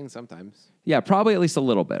think ace king sometimes. Yeah, probably at least a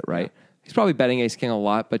little bit, right? Yeah. He's probably betting ace king a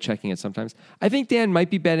lot, but checking it sometimes. I think Dan might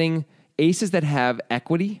be betting aces that have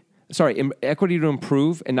equity. Sorry, equity to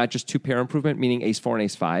improve and not just 2 pair improvement, meaning ace 4 and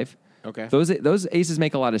ace 5. Okay. Those aces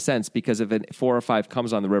make a lot of sense because if a 4 or 5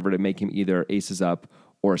 comes on the river to make him either aces up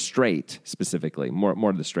or a straight, specifically, more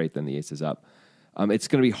to the straight than the aces up. It's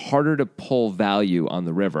going to be harder to pull value on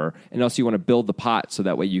the river, and also you want to build the pot so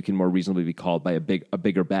that way you can more reasonably be called by a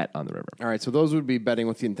bigger bet on the river. All right, so those would be betting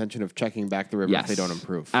with the intention of checking back the river if they don't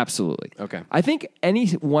improve. Absolutely. Okay. I think any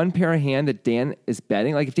one pair of hand that Dan is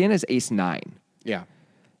betting, like if Dan has ace 9, yeah,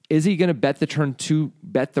 is he going to bet the turn to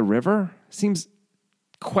bet the river? Seems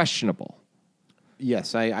questionable.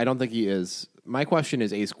 Yes, I don't think he is. My question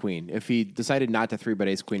is ace queen. If he decided not to 3-bet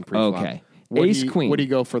ace queen pre-flop, okay. Ace queen. Would he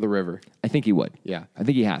go for the river? I think he would. Yeah. I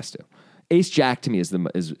think he has to. Ace jack to me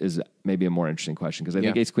is maybe a more interesting question because I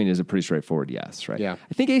think ace queen is a pretty straightforward yes, right? Yeah.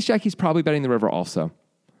 I think ace jack he's probably betting the river also.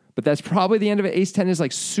 But that's probably the end of it. Ace 10 is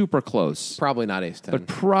like super close. Probably not ace 10. But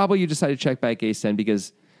probably you decide to check back ace 10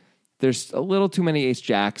 because there's a little too many ace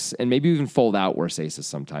jacks and maybe even fold out worse aces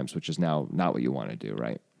sometimes, which is now not what you want to do,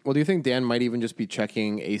 right? Well, do you think Dan might even just be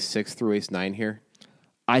checking ace 6 through ace 9 here?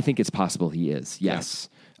 I think it's possible he is, yes.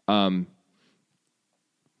 Yeah.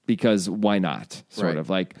 Because why not? Sort of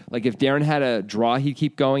like if Darren had a draw, he'd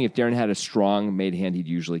keep going. If Darren had a strong made hand, he'd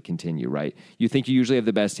usually continue, right? You think you usually have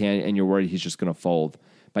the best hand and you're worried he's just going to fold.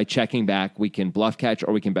 By checking back, we can bluff catch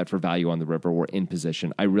or we can bet for value on the river. We're in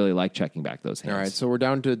position. I really like checking back those hands. All right, so we're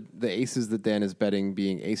down to the aces that Dan is betting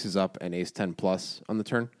being aces up and ace 10 plus on the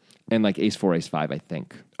turn. And like ace 4, ace 5, I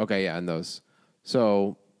think. Okay, yeah, and those.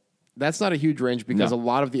 So that's not a huge range because a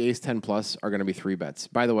lot of the ace 10 plus are going to be 3-bets.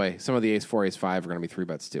 By the way, some of the ace 4, ace 5 are going to be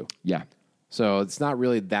 3-bets too. Yeah. So it's not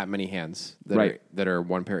really that many hands that are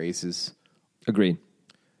one pair aces. Agreed.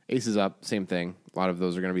 Aces up, same thing. A lot of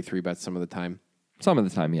those are going to be 3-bets some of the time. Some of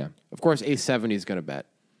the time, yeah. Of course, ace 7 he's going to bet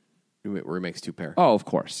where he makes 2 pair. Oh, of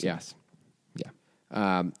course. Yes.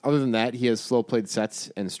 Yeah. Other than that, he has slow played sets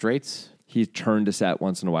and straights. He turned a set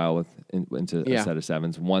once in a while into a set of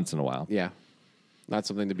sevens once in a while. Yeah. Not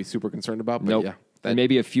something to be super concerned about, but nope. yeah. And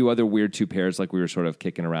maybe a few other weird 2 pairs like we were sort of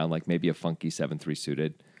kicking around, like maybe a funky 7-3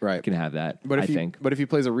 suited. Right. You can have that, but I think. But if he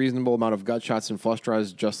plays a reasonable amount of gut shots and flush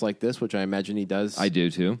draws just like this, which I imagine he does. I do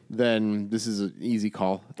too. Then this is an easy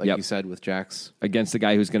call, like you said, with jacks. Against the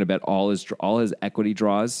guy who's going to bet all his equity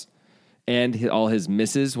draws and all his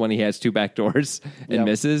misses when he has 2 back doors and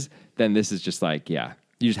misses, then this is just like, you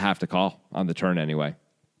just have to call on the turn anyway.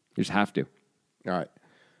 You just have to. All right.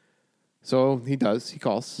 So he does. He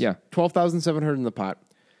calls. Yeah. 12,700 in the pot.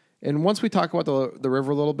 And once we talk about the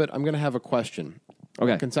river a little bit, I'm going to have a question.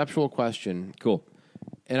 Okay. A conceptual question. Cool.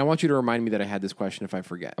 And I want you to remind me that I had this question if I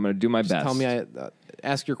forget. I'm going to do my best. Tell me,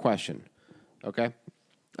 ask your question. Okay?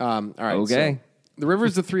 All right. Okay. So the river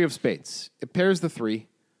is the 3 of spades. It pairs the 3.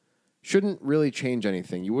 Shouldn't really change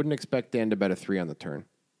anything. You wouldn't expect Dan to bet a 3 on the turn.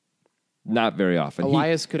 Not very often.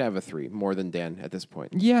 Elias could have a 3 more than Dan at this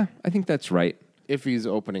point. Yeah, I think that's right. If he's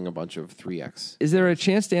opening a bunch of 3x. Is there a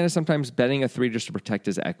chance Dan is sometimes betting a 3 just to protect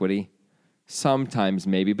his equity? Sometimes,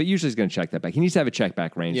 maybe, but usually he's going to check that back. He needs to have a check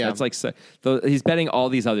back range. Yeah. That's like he's betting all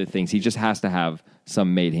these other things. He just has to have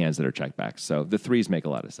some made hands that are check backs. So the 3s make a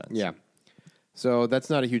lot of sense. Yeah. So that's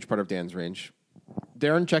not a huge part of Dan's range.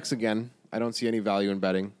 Darren checks again. I don't see any value in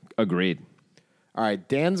betting. Agreed. All right,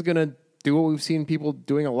 Dan's going to do what we've seen people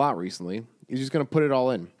doing a lot recently. He's just going to put it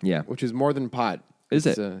all in. Yeah. Which is more than pot. Is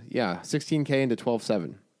it? Yeah, 16K into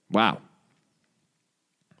 12.7. Wow.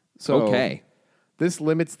 So okay. This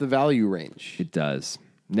limits the value range. It does.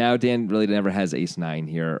 Now Dan really never has ace 9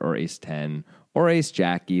 here, or ace 10, or ace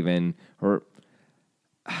jack even, or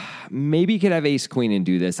maybe you could have ace queen and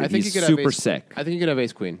do this if he's super sick. I think you could have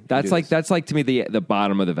ace queen. That's like to me the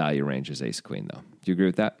bottom of the value range is ace queen though. Do you agree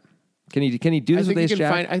with that? Can he do this with ace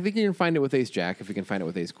jack? I think you can find it with ace jack if you can find it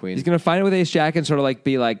with ace queen. He's going to find it with ace jack and sort of like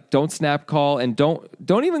be like, don't snap call and don't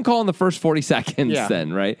even call in the first 40 seconds. Yeah.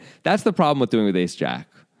 Then right. That's the problem with doing with ace jack.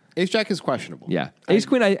 Ace jack is questionable. Yeah, ace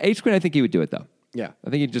queen. I think he would do it though. Yeah, I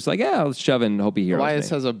think he'd just like, let's shove and hope he hears. Elias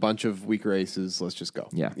has a bunch of weaker aces. Let's just go.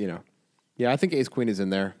 Yeah. Yeah, I think ace queen is in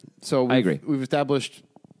there. So I agree. We've established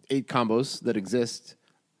 8 combos that exist,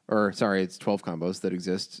 it's 12 combos that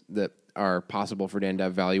exist that are possible for Dan to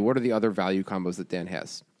have value. What are the other value combos that Dan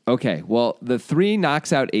has? Okay, well, the 3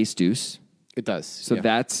 knocks out ace deuce. It does. So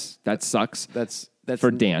that sucks. That's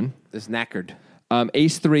for Dan. It's knackered.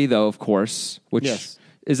 Ace 3, though, of course, which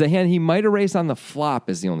is a hand he might have raised on the flop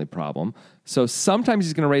is the only problem. So sometimes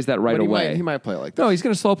he's going to raise that right away. He might play like that. No, he's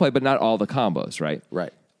going to slow play, but not all the combos, right?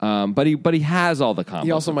 Right. But he has all the combos.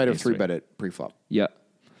 He also might have 3-bet it pre-flop. Yeah.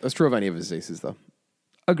 That's true of any of his aces, though.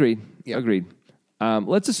 Agreed. Yeah. Agreed.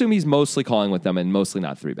 Let's assume he's mostly calling with them and mostly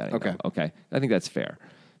not 3-betting. Okay. Them. Okay. I think that's fair.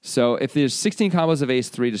 So if there's 16 combos of ace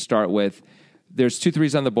 3 to start with, there's 2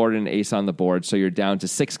 3s on the board and an ace on the board, so you're down to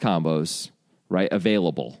 6 combos, right,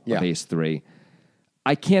 available of ace 3.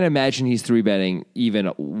 I can't imagine he's 3-betting even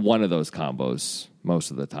one of those combos most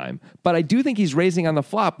of the time. But I do think he's raising on the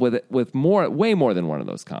flop with way more than one of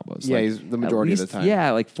those combos. Yeah, he's the majority of the time. Yeah,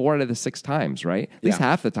 like 4 out of the 6 times, right? At least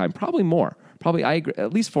half the time, probably more. Probably, I agree,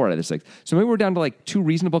 at least 4 out of the 6. So maybe we're down to like 2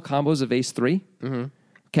 reasonable combos of ace 3. Mm-hmm.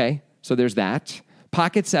 Okay, so there's that.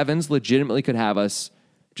 Pocket 7s legitimately could have us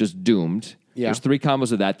just doomed. Yeah. There's 3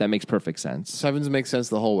 combos of that. That makes perfect sense. 7s make sense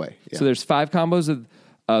the whole way. Yeah. So there's 5 combos of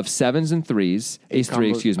 7s and 3s. Ace 3,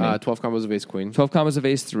 excuse me. 12 combos of ace queen. 12 combos of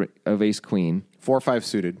ace queen. 4 or 5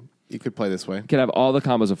 suited. You could play this way. Could have all the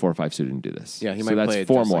combos of 4 or 5 suited and do this. Yeah, he might play it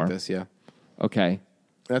 4 just more. like this, yeah. Okay.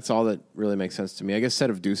 That's all that really makes sense to me. I guess set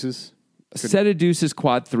of deuces. Set of deuces,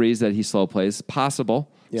 quad 3s that he slow plays. Possible.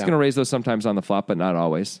 He's going to raise those sometimes on the flop, but not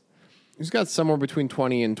always. He's got somewhere between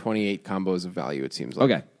 20 and 28 combos of value, it seems like.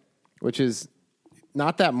 Okay. Which is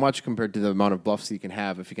not that much compared to the amount of bluffs he can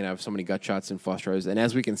have if he can have so many gut shots and flush draws. And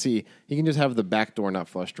as we can see, he can just have the backdoor nut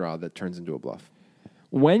flush draw that turns into a bluff.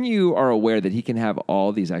 When you are aware that he can have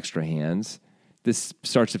all these extra hands, this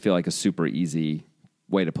starts to feel like a super easy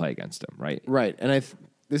way to play against him, right? Right. And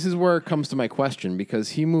this is where it comes to my question,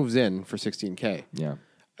 because he moves in for 16K. Yeah.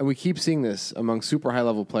 And we keep seeing this among super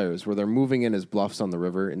high-level players where they're moving in as bluffs on the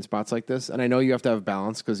river in spots like this. And I know you have to have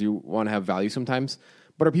balance because you want to have value sometimes.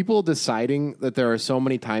 But are people deciding that there are so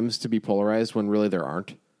many times to be polarized when really there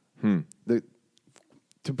aren't?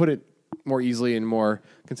 To put it more easily and more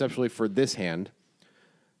conceptually for this hand,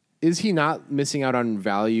 is he not missing out on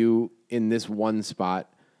value in this one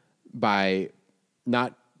spot by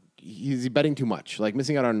not... He's betting too much, like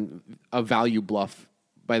missing out on a value bluff.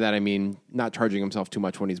 By that, I mean not charging himself too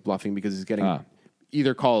much when he's bluffing because he's getting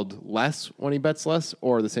either called less when he bets less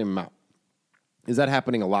or the same amount. Is that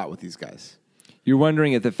happening a lot with these guys? You're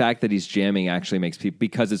wondering if the fact that he's jamming actually makes people,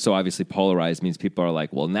 because it's so obviously polarized, means people are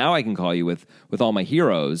like, well, now I can call you with all my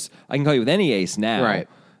heroes. I can call you with any ace now.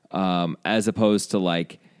 Right. As opposed to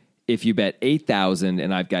like, if you bet 8,000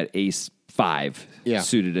 and I've got ace 5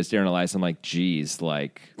 suited as Darren Elias, I'm like, geez,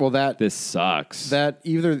 like, this sucks. That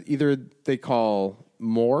either they call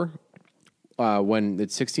more when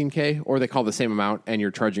it's 16K, or they call the same amount and you're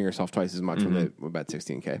charging yourself twice as much when they bet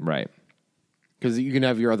 16K. Right. Because you can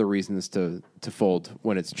have your other reasons to fold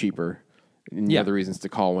when it's cheaper, and your other reasons to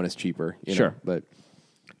call when it's cheaper. You know? But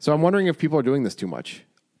so I'm wondering if people are doing this too much,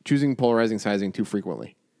 choosing polarizing sizing too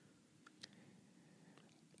frequently.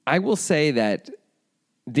 I will say that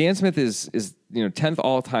Dan Smith is 10th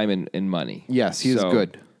all time in money. Yes, he is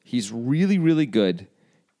good. He's really, really good.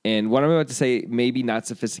 And what I'm about to say, maybe not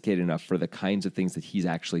sophisticated enough for the kinds of things that he's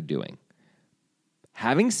actually doing.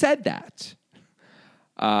 Having said that,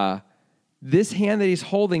 this hand that he's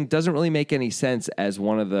holding doesn't really make any sense as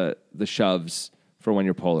one of the shoves for when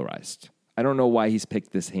you're polarized. I don't know why he's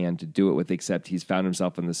picked this hand to do it with, except he's found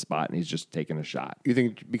himself in this spot and he's just taken a shot. You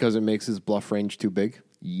think because it makes his bluff range too big?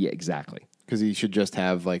 Yeah, exactly. Because he should just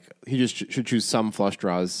have, he just should choose some flush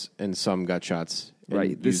draws and some gut shots.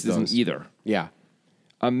 Right. This isn't either. Yeah.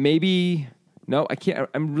 Maybe, no, I can't.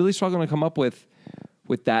 I'm really struggling to come up with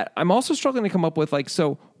that. I'm also struggling to come up with,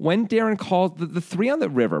 so when Darren calls, the 3 on the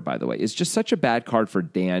river, by the way, is just such a bad card for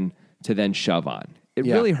Dan to then shove on. It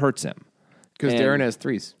really hurts him. Because Darren has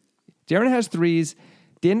 3s. Darren has 3s.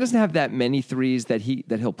 Dan doesn't have that many threes that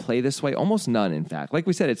he'll play this way. Almost none, in fact. Like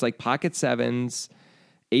we said, it's like pocket sevens,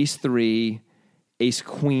 ace three, ace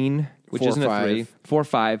queen, which 4, isn't 5. a three, 4,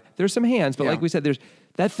 5. There's some hands, but like we said,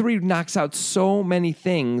 that three knocks out so many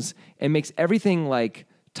things and makes everything like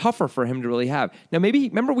tougher for him to really have. Now, maybe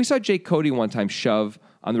remember we saw Jake Cody one time shove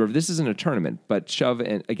on the river. This isn't a tournament, but shove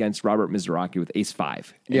against Robert Mizrachi with ace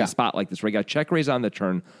 5 in a spot like this where he got check raise on the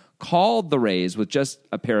turn, called the raise with just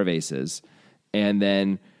a pair of aces, and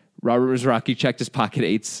then Robert Mizrachi checked his pocket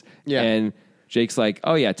eights, and Jake's like,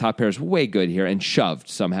 oh yeah, top pair is way good here, and shoved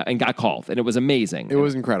somehow and got called, and it was amazing. It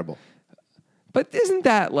was incredible. But isn't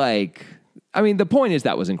that like, I mean, the point is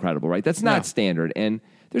that was incredible, right? That's not standard, and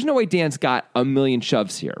there's no way Dan's got a million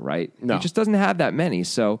shoves here, right? No. He just doesn't have that many.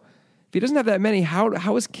 So if he doesn't have that many,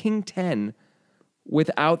 how is King 10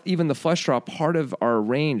 without even the flush draw part of our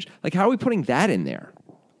range? Like, how are we putting that in there?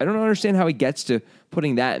 I don't understand how he gets to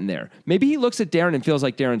putting that in there. Maybe he looks at Darren and feels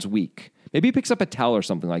like Darren's weak. Maybe he picks up a tell or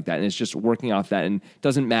something like that, and it's just working off that and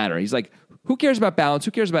doesn't matter. He's like, who cares about balance?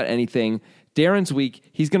 Who cares about anything? Darren's weak.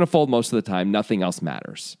 He's going to fold most of the time. Nothing else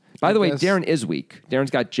matters. By the way, Darren is weak.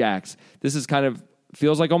 Darren's got jacks. This is kind of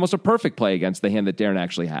feels like almost a perfect play against the hand that Darren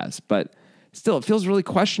actually has. But still, it feels really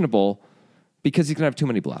questionable because he's going to have too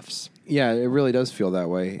many bluffs. Yeah, it really does feel that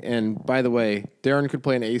way. And by the way, Darren could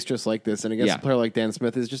play an ace just like this, and against a player like Dan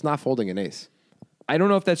Smith is just not folding an ace. I don't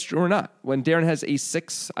know if that's true or not. When Darren has ace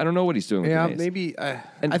 6, I don't know what he's doing with an ace. Maybe.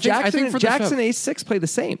 And Jackson ace 6 play the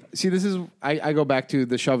same. See, this is, I go back to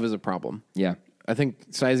the shove is a problem. Yeah. I think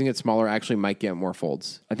sizing it smaller actually might get more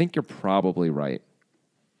folds. I think you're probably right.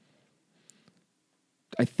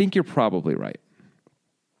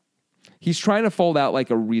 He's trying to fold out like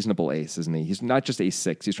a reasonable ace, isn't he? He's not just ace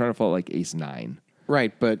 6. He's trying to fold like ace 9.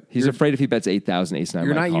 Right, but he's afraid if he bets 8,000, ace 9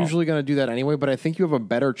 you're might not call. usually going to do that anyway, but I think you have a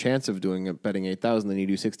better chance of betting 8,000 than you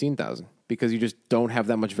do 16,000 because you just don't have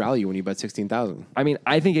that much value when you bet 16,000. I mean,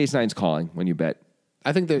 I think ace 9's calling when you bet.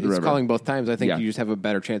 I think that it's calling both times. I think you just have a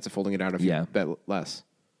better chance of folding it out if you bet less.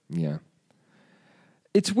 Yeah.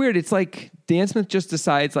 It's weird. It's like Dan Smith just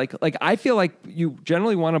decides, like I feel like you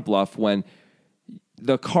generally want to bluff when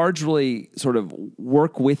the cards really sort of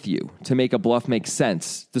work with you to make a bluff make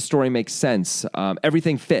sense. The story makes sense.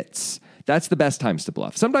 Everything fits. That's the best times to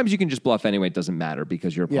bluff. Sometimes you can just bluff anyway. It doesn't matter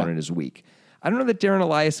because your opponent is weak. I don't know that Darren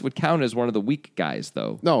Elias would count as one of the weak guys,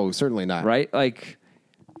 though. No, certainly not. Right? Like,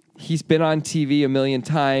 he's been on TV a million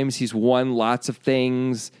times. He's won lots of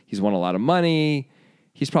things. He's won a lot of money.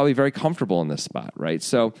 He's probably very comfortable in this spot, right?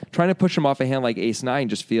 So trying to push him off a hand like ace 9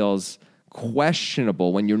 just feels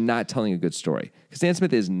questionable when you're not telling a good story. Because Dan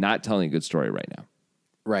Smith is not telling a good story right now.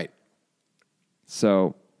 Right.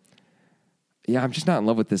 So, yeah, I'm just not in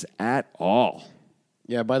love with this at all.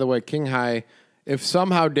 Yeah, by the way, King High, if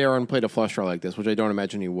somehow Darren played a flush draw like this, which I don't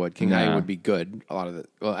imagine he would, King High would be good a lot of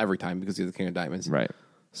every time because he's the king of diamonds. Right.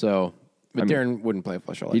 So, but Darren wouldn't play a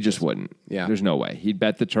flush draw like this. He just wouldn't. Yeah. There's no way. He'd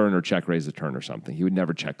bet the turn or check raise the turn or something. He would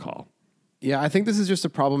never check call. Yeah, I think this is just a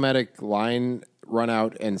problematic line run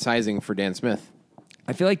out and sizing for Dan Smith.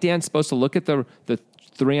 I feel like Dan's supposed to look at the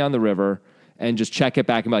 3 on the river and just check it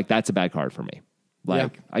back and be like, that's a bad card for me.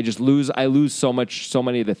 Like, I lose so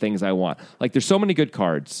many of the things I want. Like, there's so many good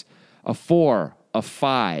cards. A 4, a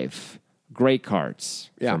 5, great cards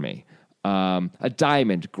for me. A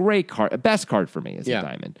diamond, great card. A best card for me is a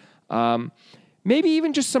diamond. Maybe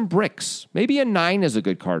even just some bricks. Maybe a 9 is a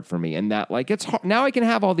good card for me. And that, like, it's hard. Now I can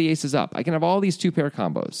have all the aces up. I can have all these 2-pair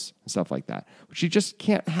combos and stuff like that, which you just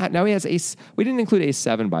can't have. Now he has ace. We didn't include ace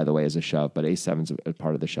 7, by the way, as a shove, but ace 7's a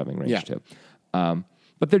part of the shoving range too.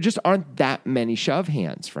 But there just aren't that many shove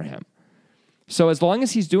hands for him. So as long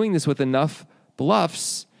as he's doing this with enough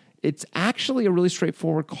bluffs, it's actually a really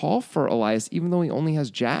straightforward call for Elias, even though he only has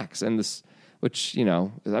jacks. And this, which, you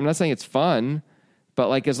know, I'm not saying it's fun, but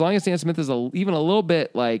like as long as Dan Smith is even a little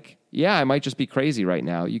bit like, yeah, I might just be crazy right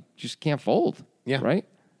now, you just can't fold. Yeah. Right?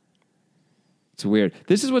 It's weird.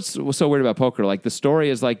 This is what's so weird about poker. Like the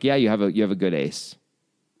story is like, yeah, you have a good ace.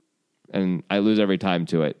 And I lose every time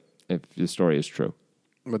to it if the story is true.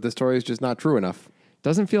 But the story is just not true enough.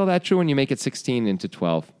 Doesn't feel that true when you make it 16 into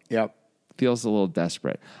 12. Yep. Feels a little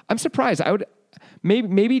desperate. I'm surprised.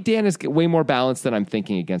 Maybe Dan is way more balanced than I'm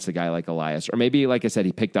thinking against a guy like Elias. Or maybe, like I said,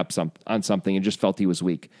 he picked up on something and just felt he was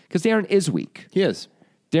weak. Because Darren is weak. He is.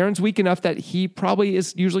 Darren's weak enough that he probably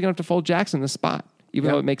is usually going to have to fold jacks in the spot,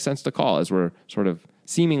 even though it makes sense to call, as we're sort of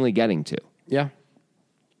seemingly getting to. Yeah.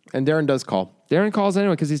 And Darren does call. Darren calls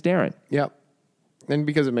anyway because he's Darren. Yep. And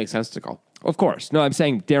because it makes sense to call. Of course. No, I'm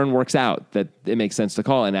saying Darren works out that it makes sense to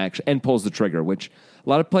call and pulls the trigger, which a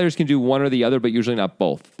lot of players can do one or the other, but usually not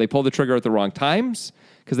both. They pull the trigger at the wrong times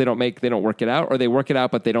because they don't work it out, or they work it out,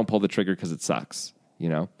 but they don't pull the trigger because it sucks.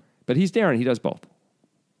 But he's Darren. He does both.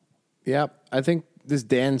 Yeah, I think this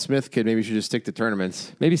Dan Smith kid maybe should just stick to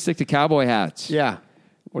tournaments. Maybe stick to cowboy hats. Yeah.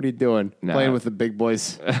 What are you doing? Nah. Playing with the big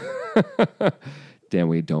boys. Dan,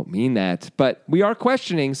 we don't mean that. But we are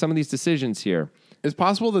questioning some of these decisions here. It's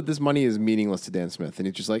possible that this money is meaningless to Dan Smith, and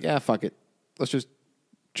he's just like, fuck it. Let's just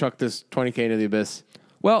chuck this $20K into the abyss.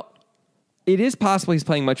 Well, it is possible he's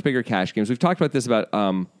playing much bigger cash games. We've talked about this about,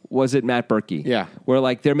 was it Matt Berkey? Yeah. Where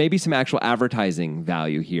like there may be some actual advertising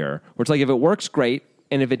value here. Where it's like if it works, great.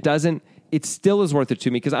 And if it doesn't, it still is worth it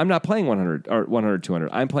to me because I'm not playing 100 or 100, 200.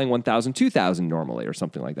 I'm playing 1,000, 2,000 normally or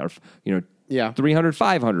something like that. Or, Yeah. 300,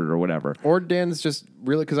 500 or whatever. Or Dan's just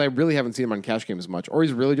really, because I really haven't seen him on cash games much, or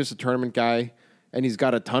he's really just a tournament guy and he's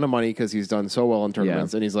got a ton of money because he's done so well in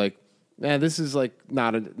tournaments. Yeah. And he's like, this is like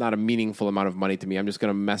not a meaningful amount of money to me. I'm just going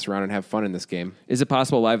to mess around and have fun in this game. Is it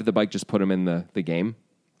possible Live at the Bike just put him in the game?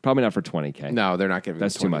 Probably not for 20K. No, they're not giving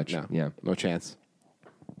That's him 20. too much. No, Yeah. no chance.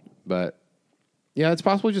 But yeah, it's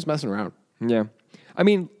possible just messing around. Yeah. I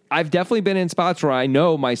mean, I've definitely been in spots where I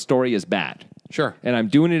know my story is bad. Sure. And I'm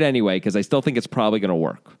doing it anyway because I still think it's probably going to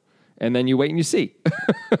work. And then you wait and you see.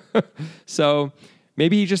 So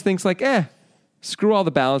maybe he just thinks like, screw all the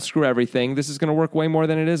balance, screw everything. This is going to work way more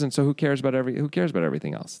than it is. And so who cares about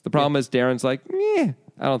everything else? The problem is Darren's like, I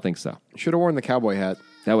don't think so. Should have worn the cowboy hat.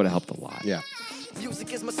 That would have helped a lot. Yeah.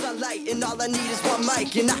 Music is my sunlight, and all I need is one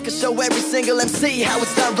mic. And I can show every single MC how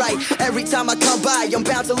it's done right. Every time I come by, I'm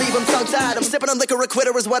bound to leave them tongue-tied. I'm sipping on liquor, a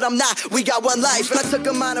quitter is what I'm not. We got one life, and I took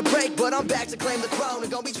a minor break, but I'm back to claim the throne.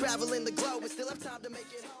 And gonna be traveling the globe, and still have time to make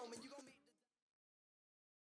it home.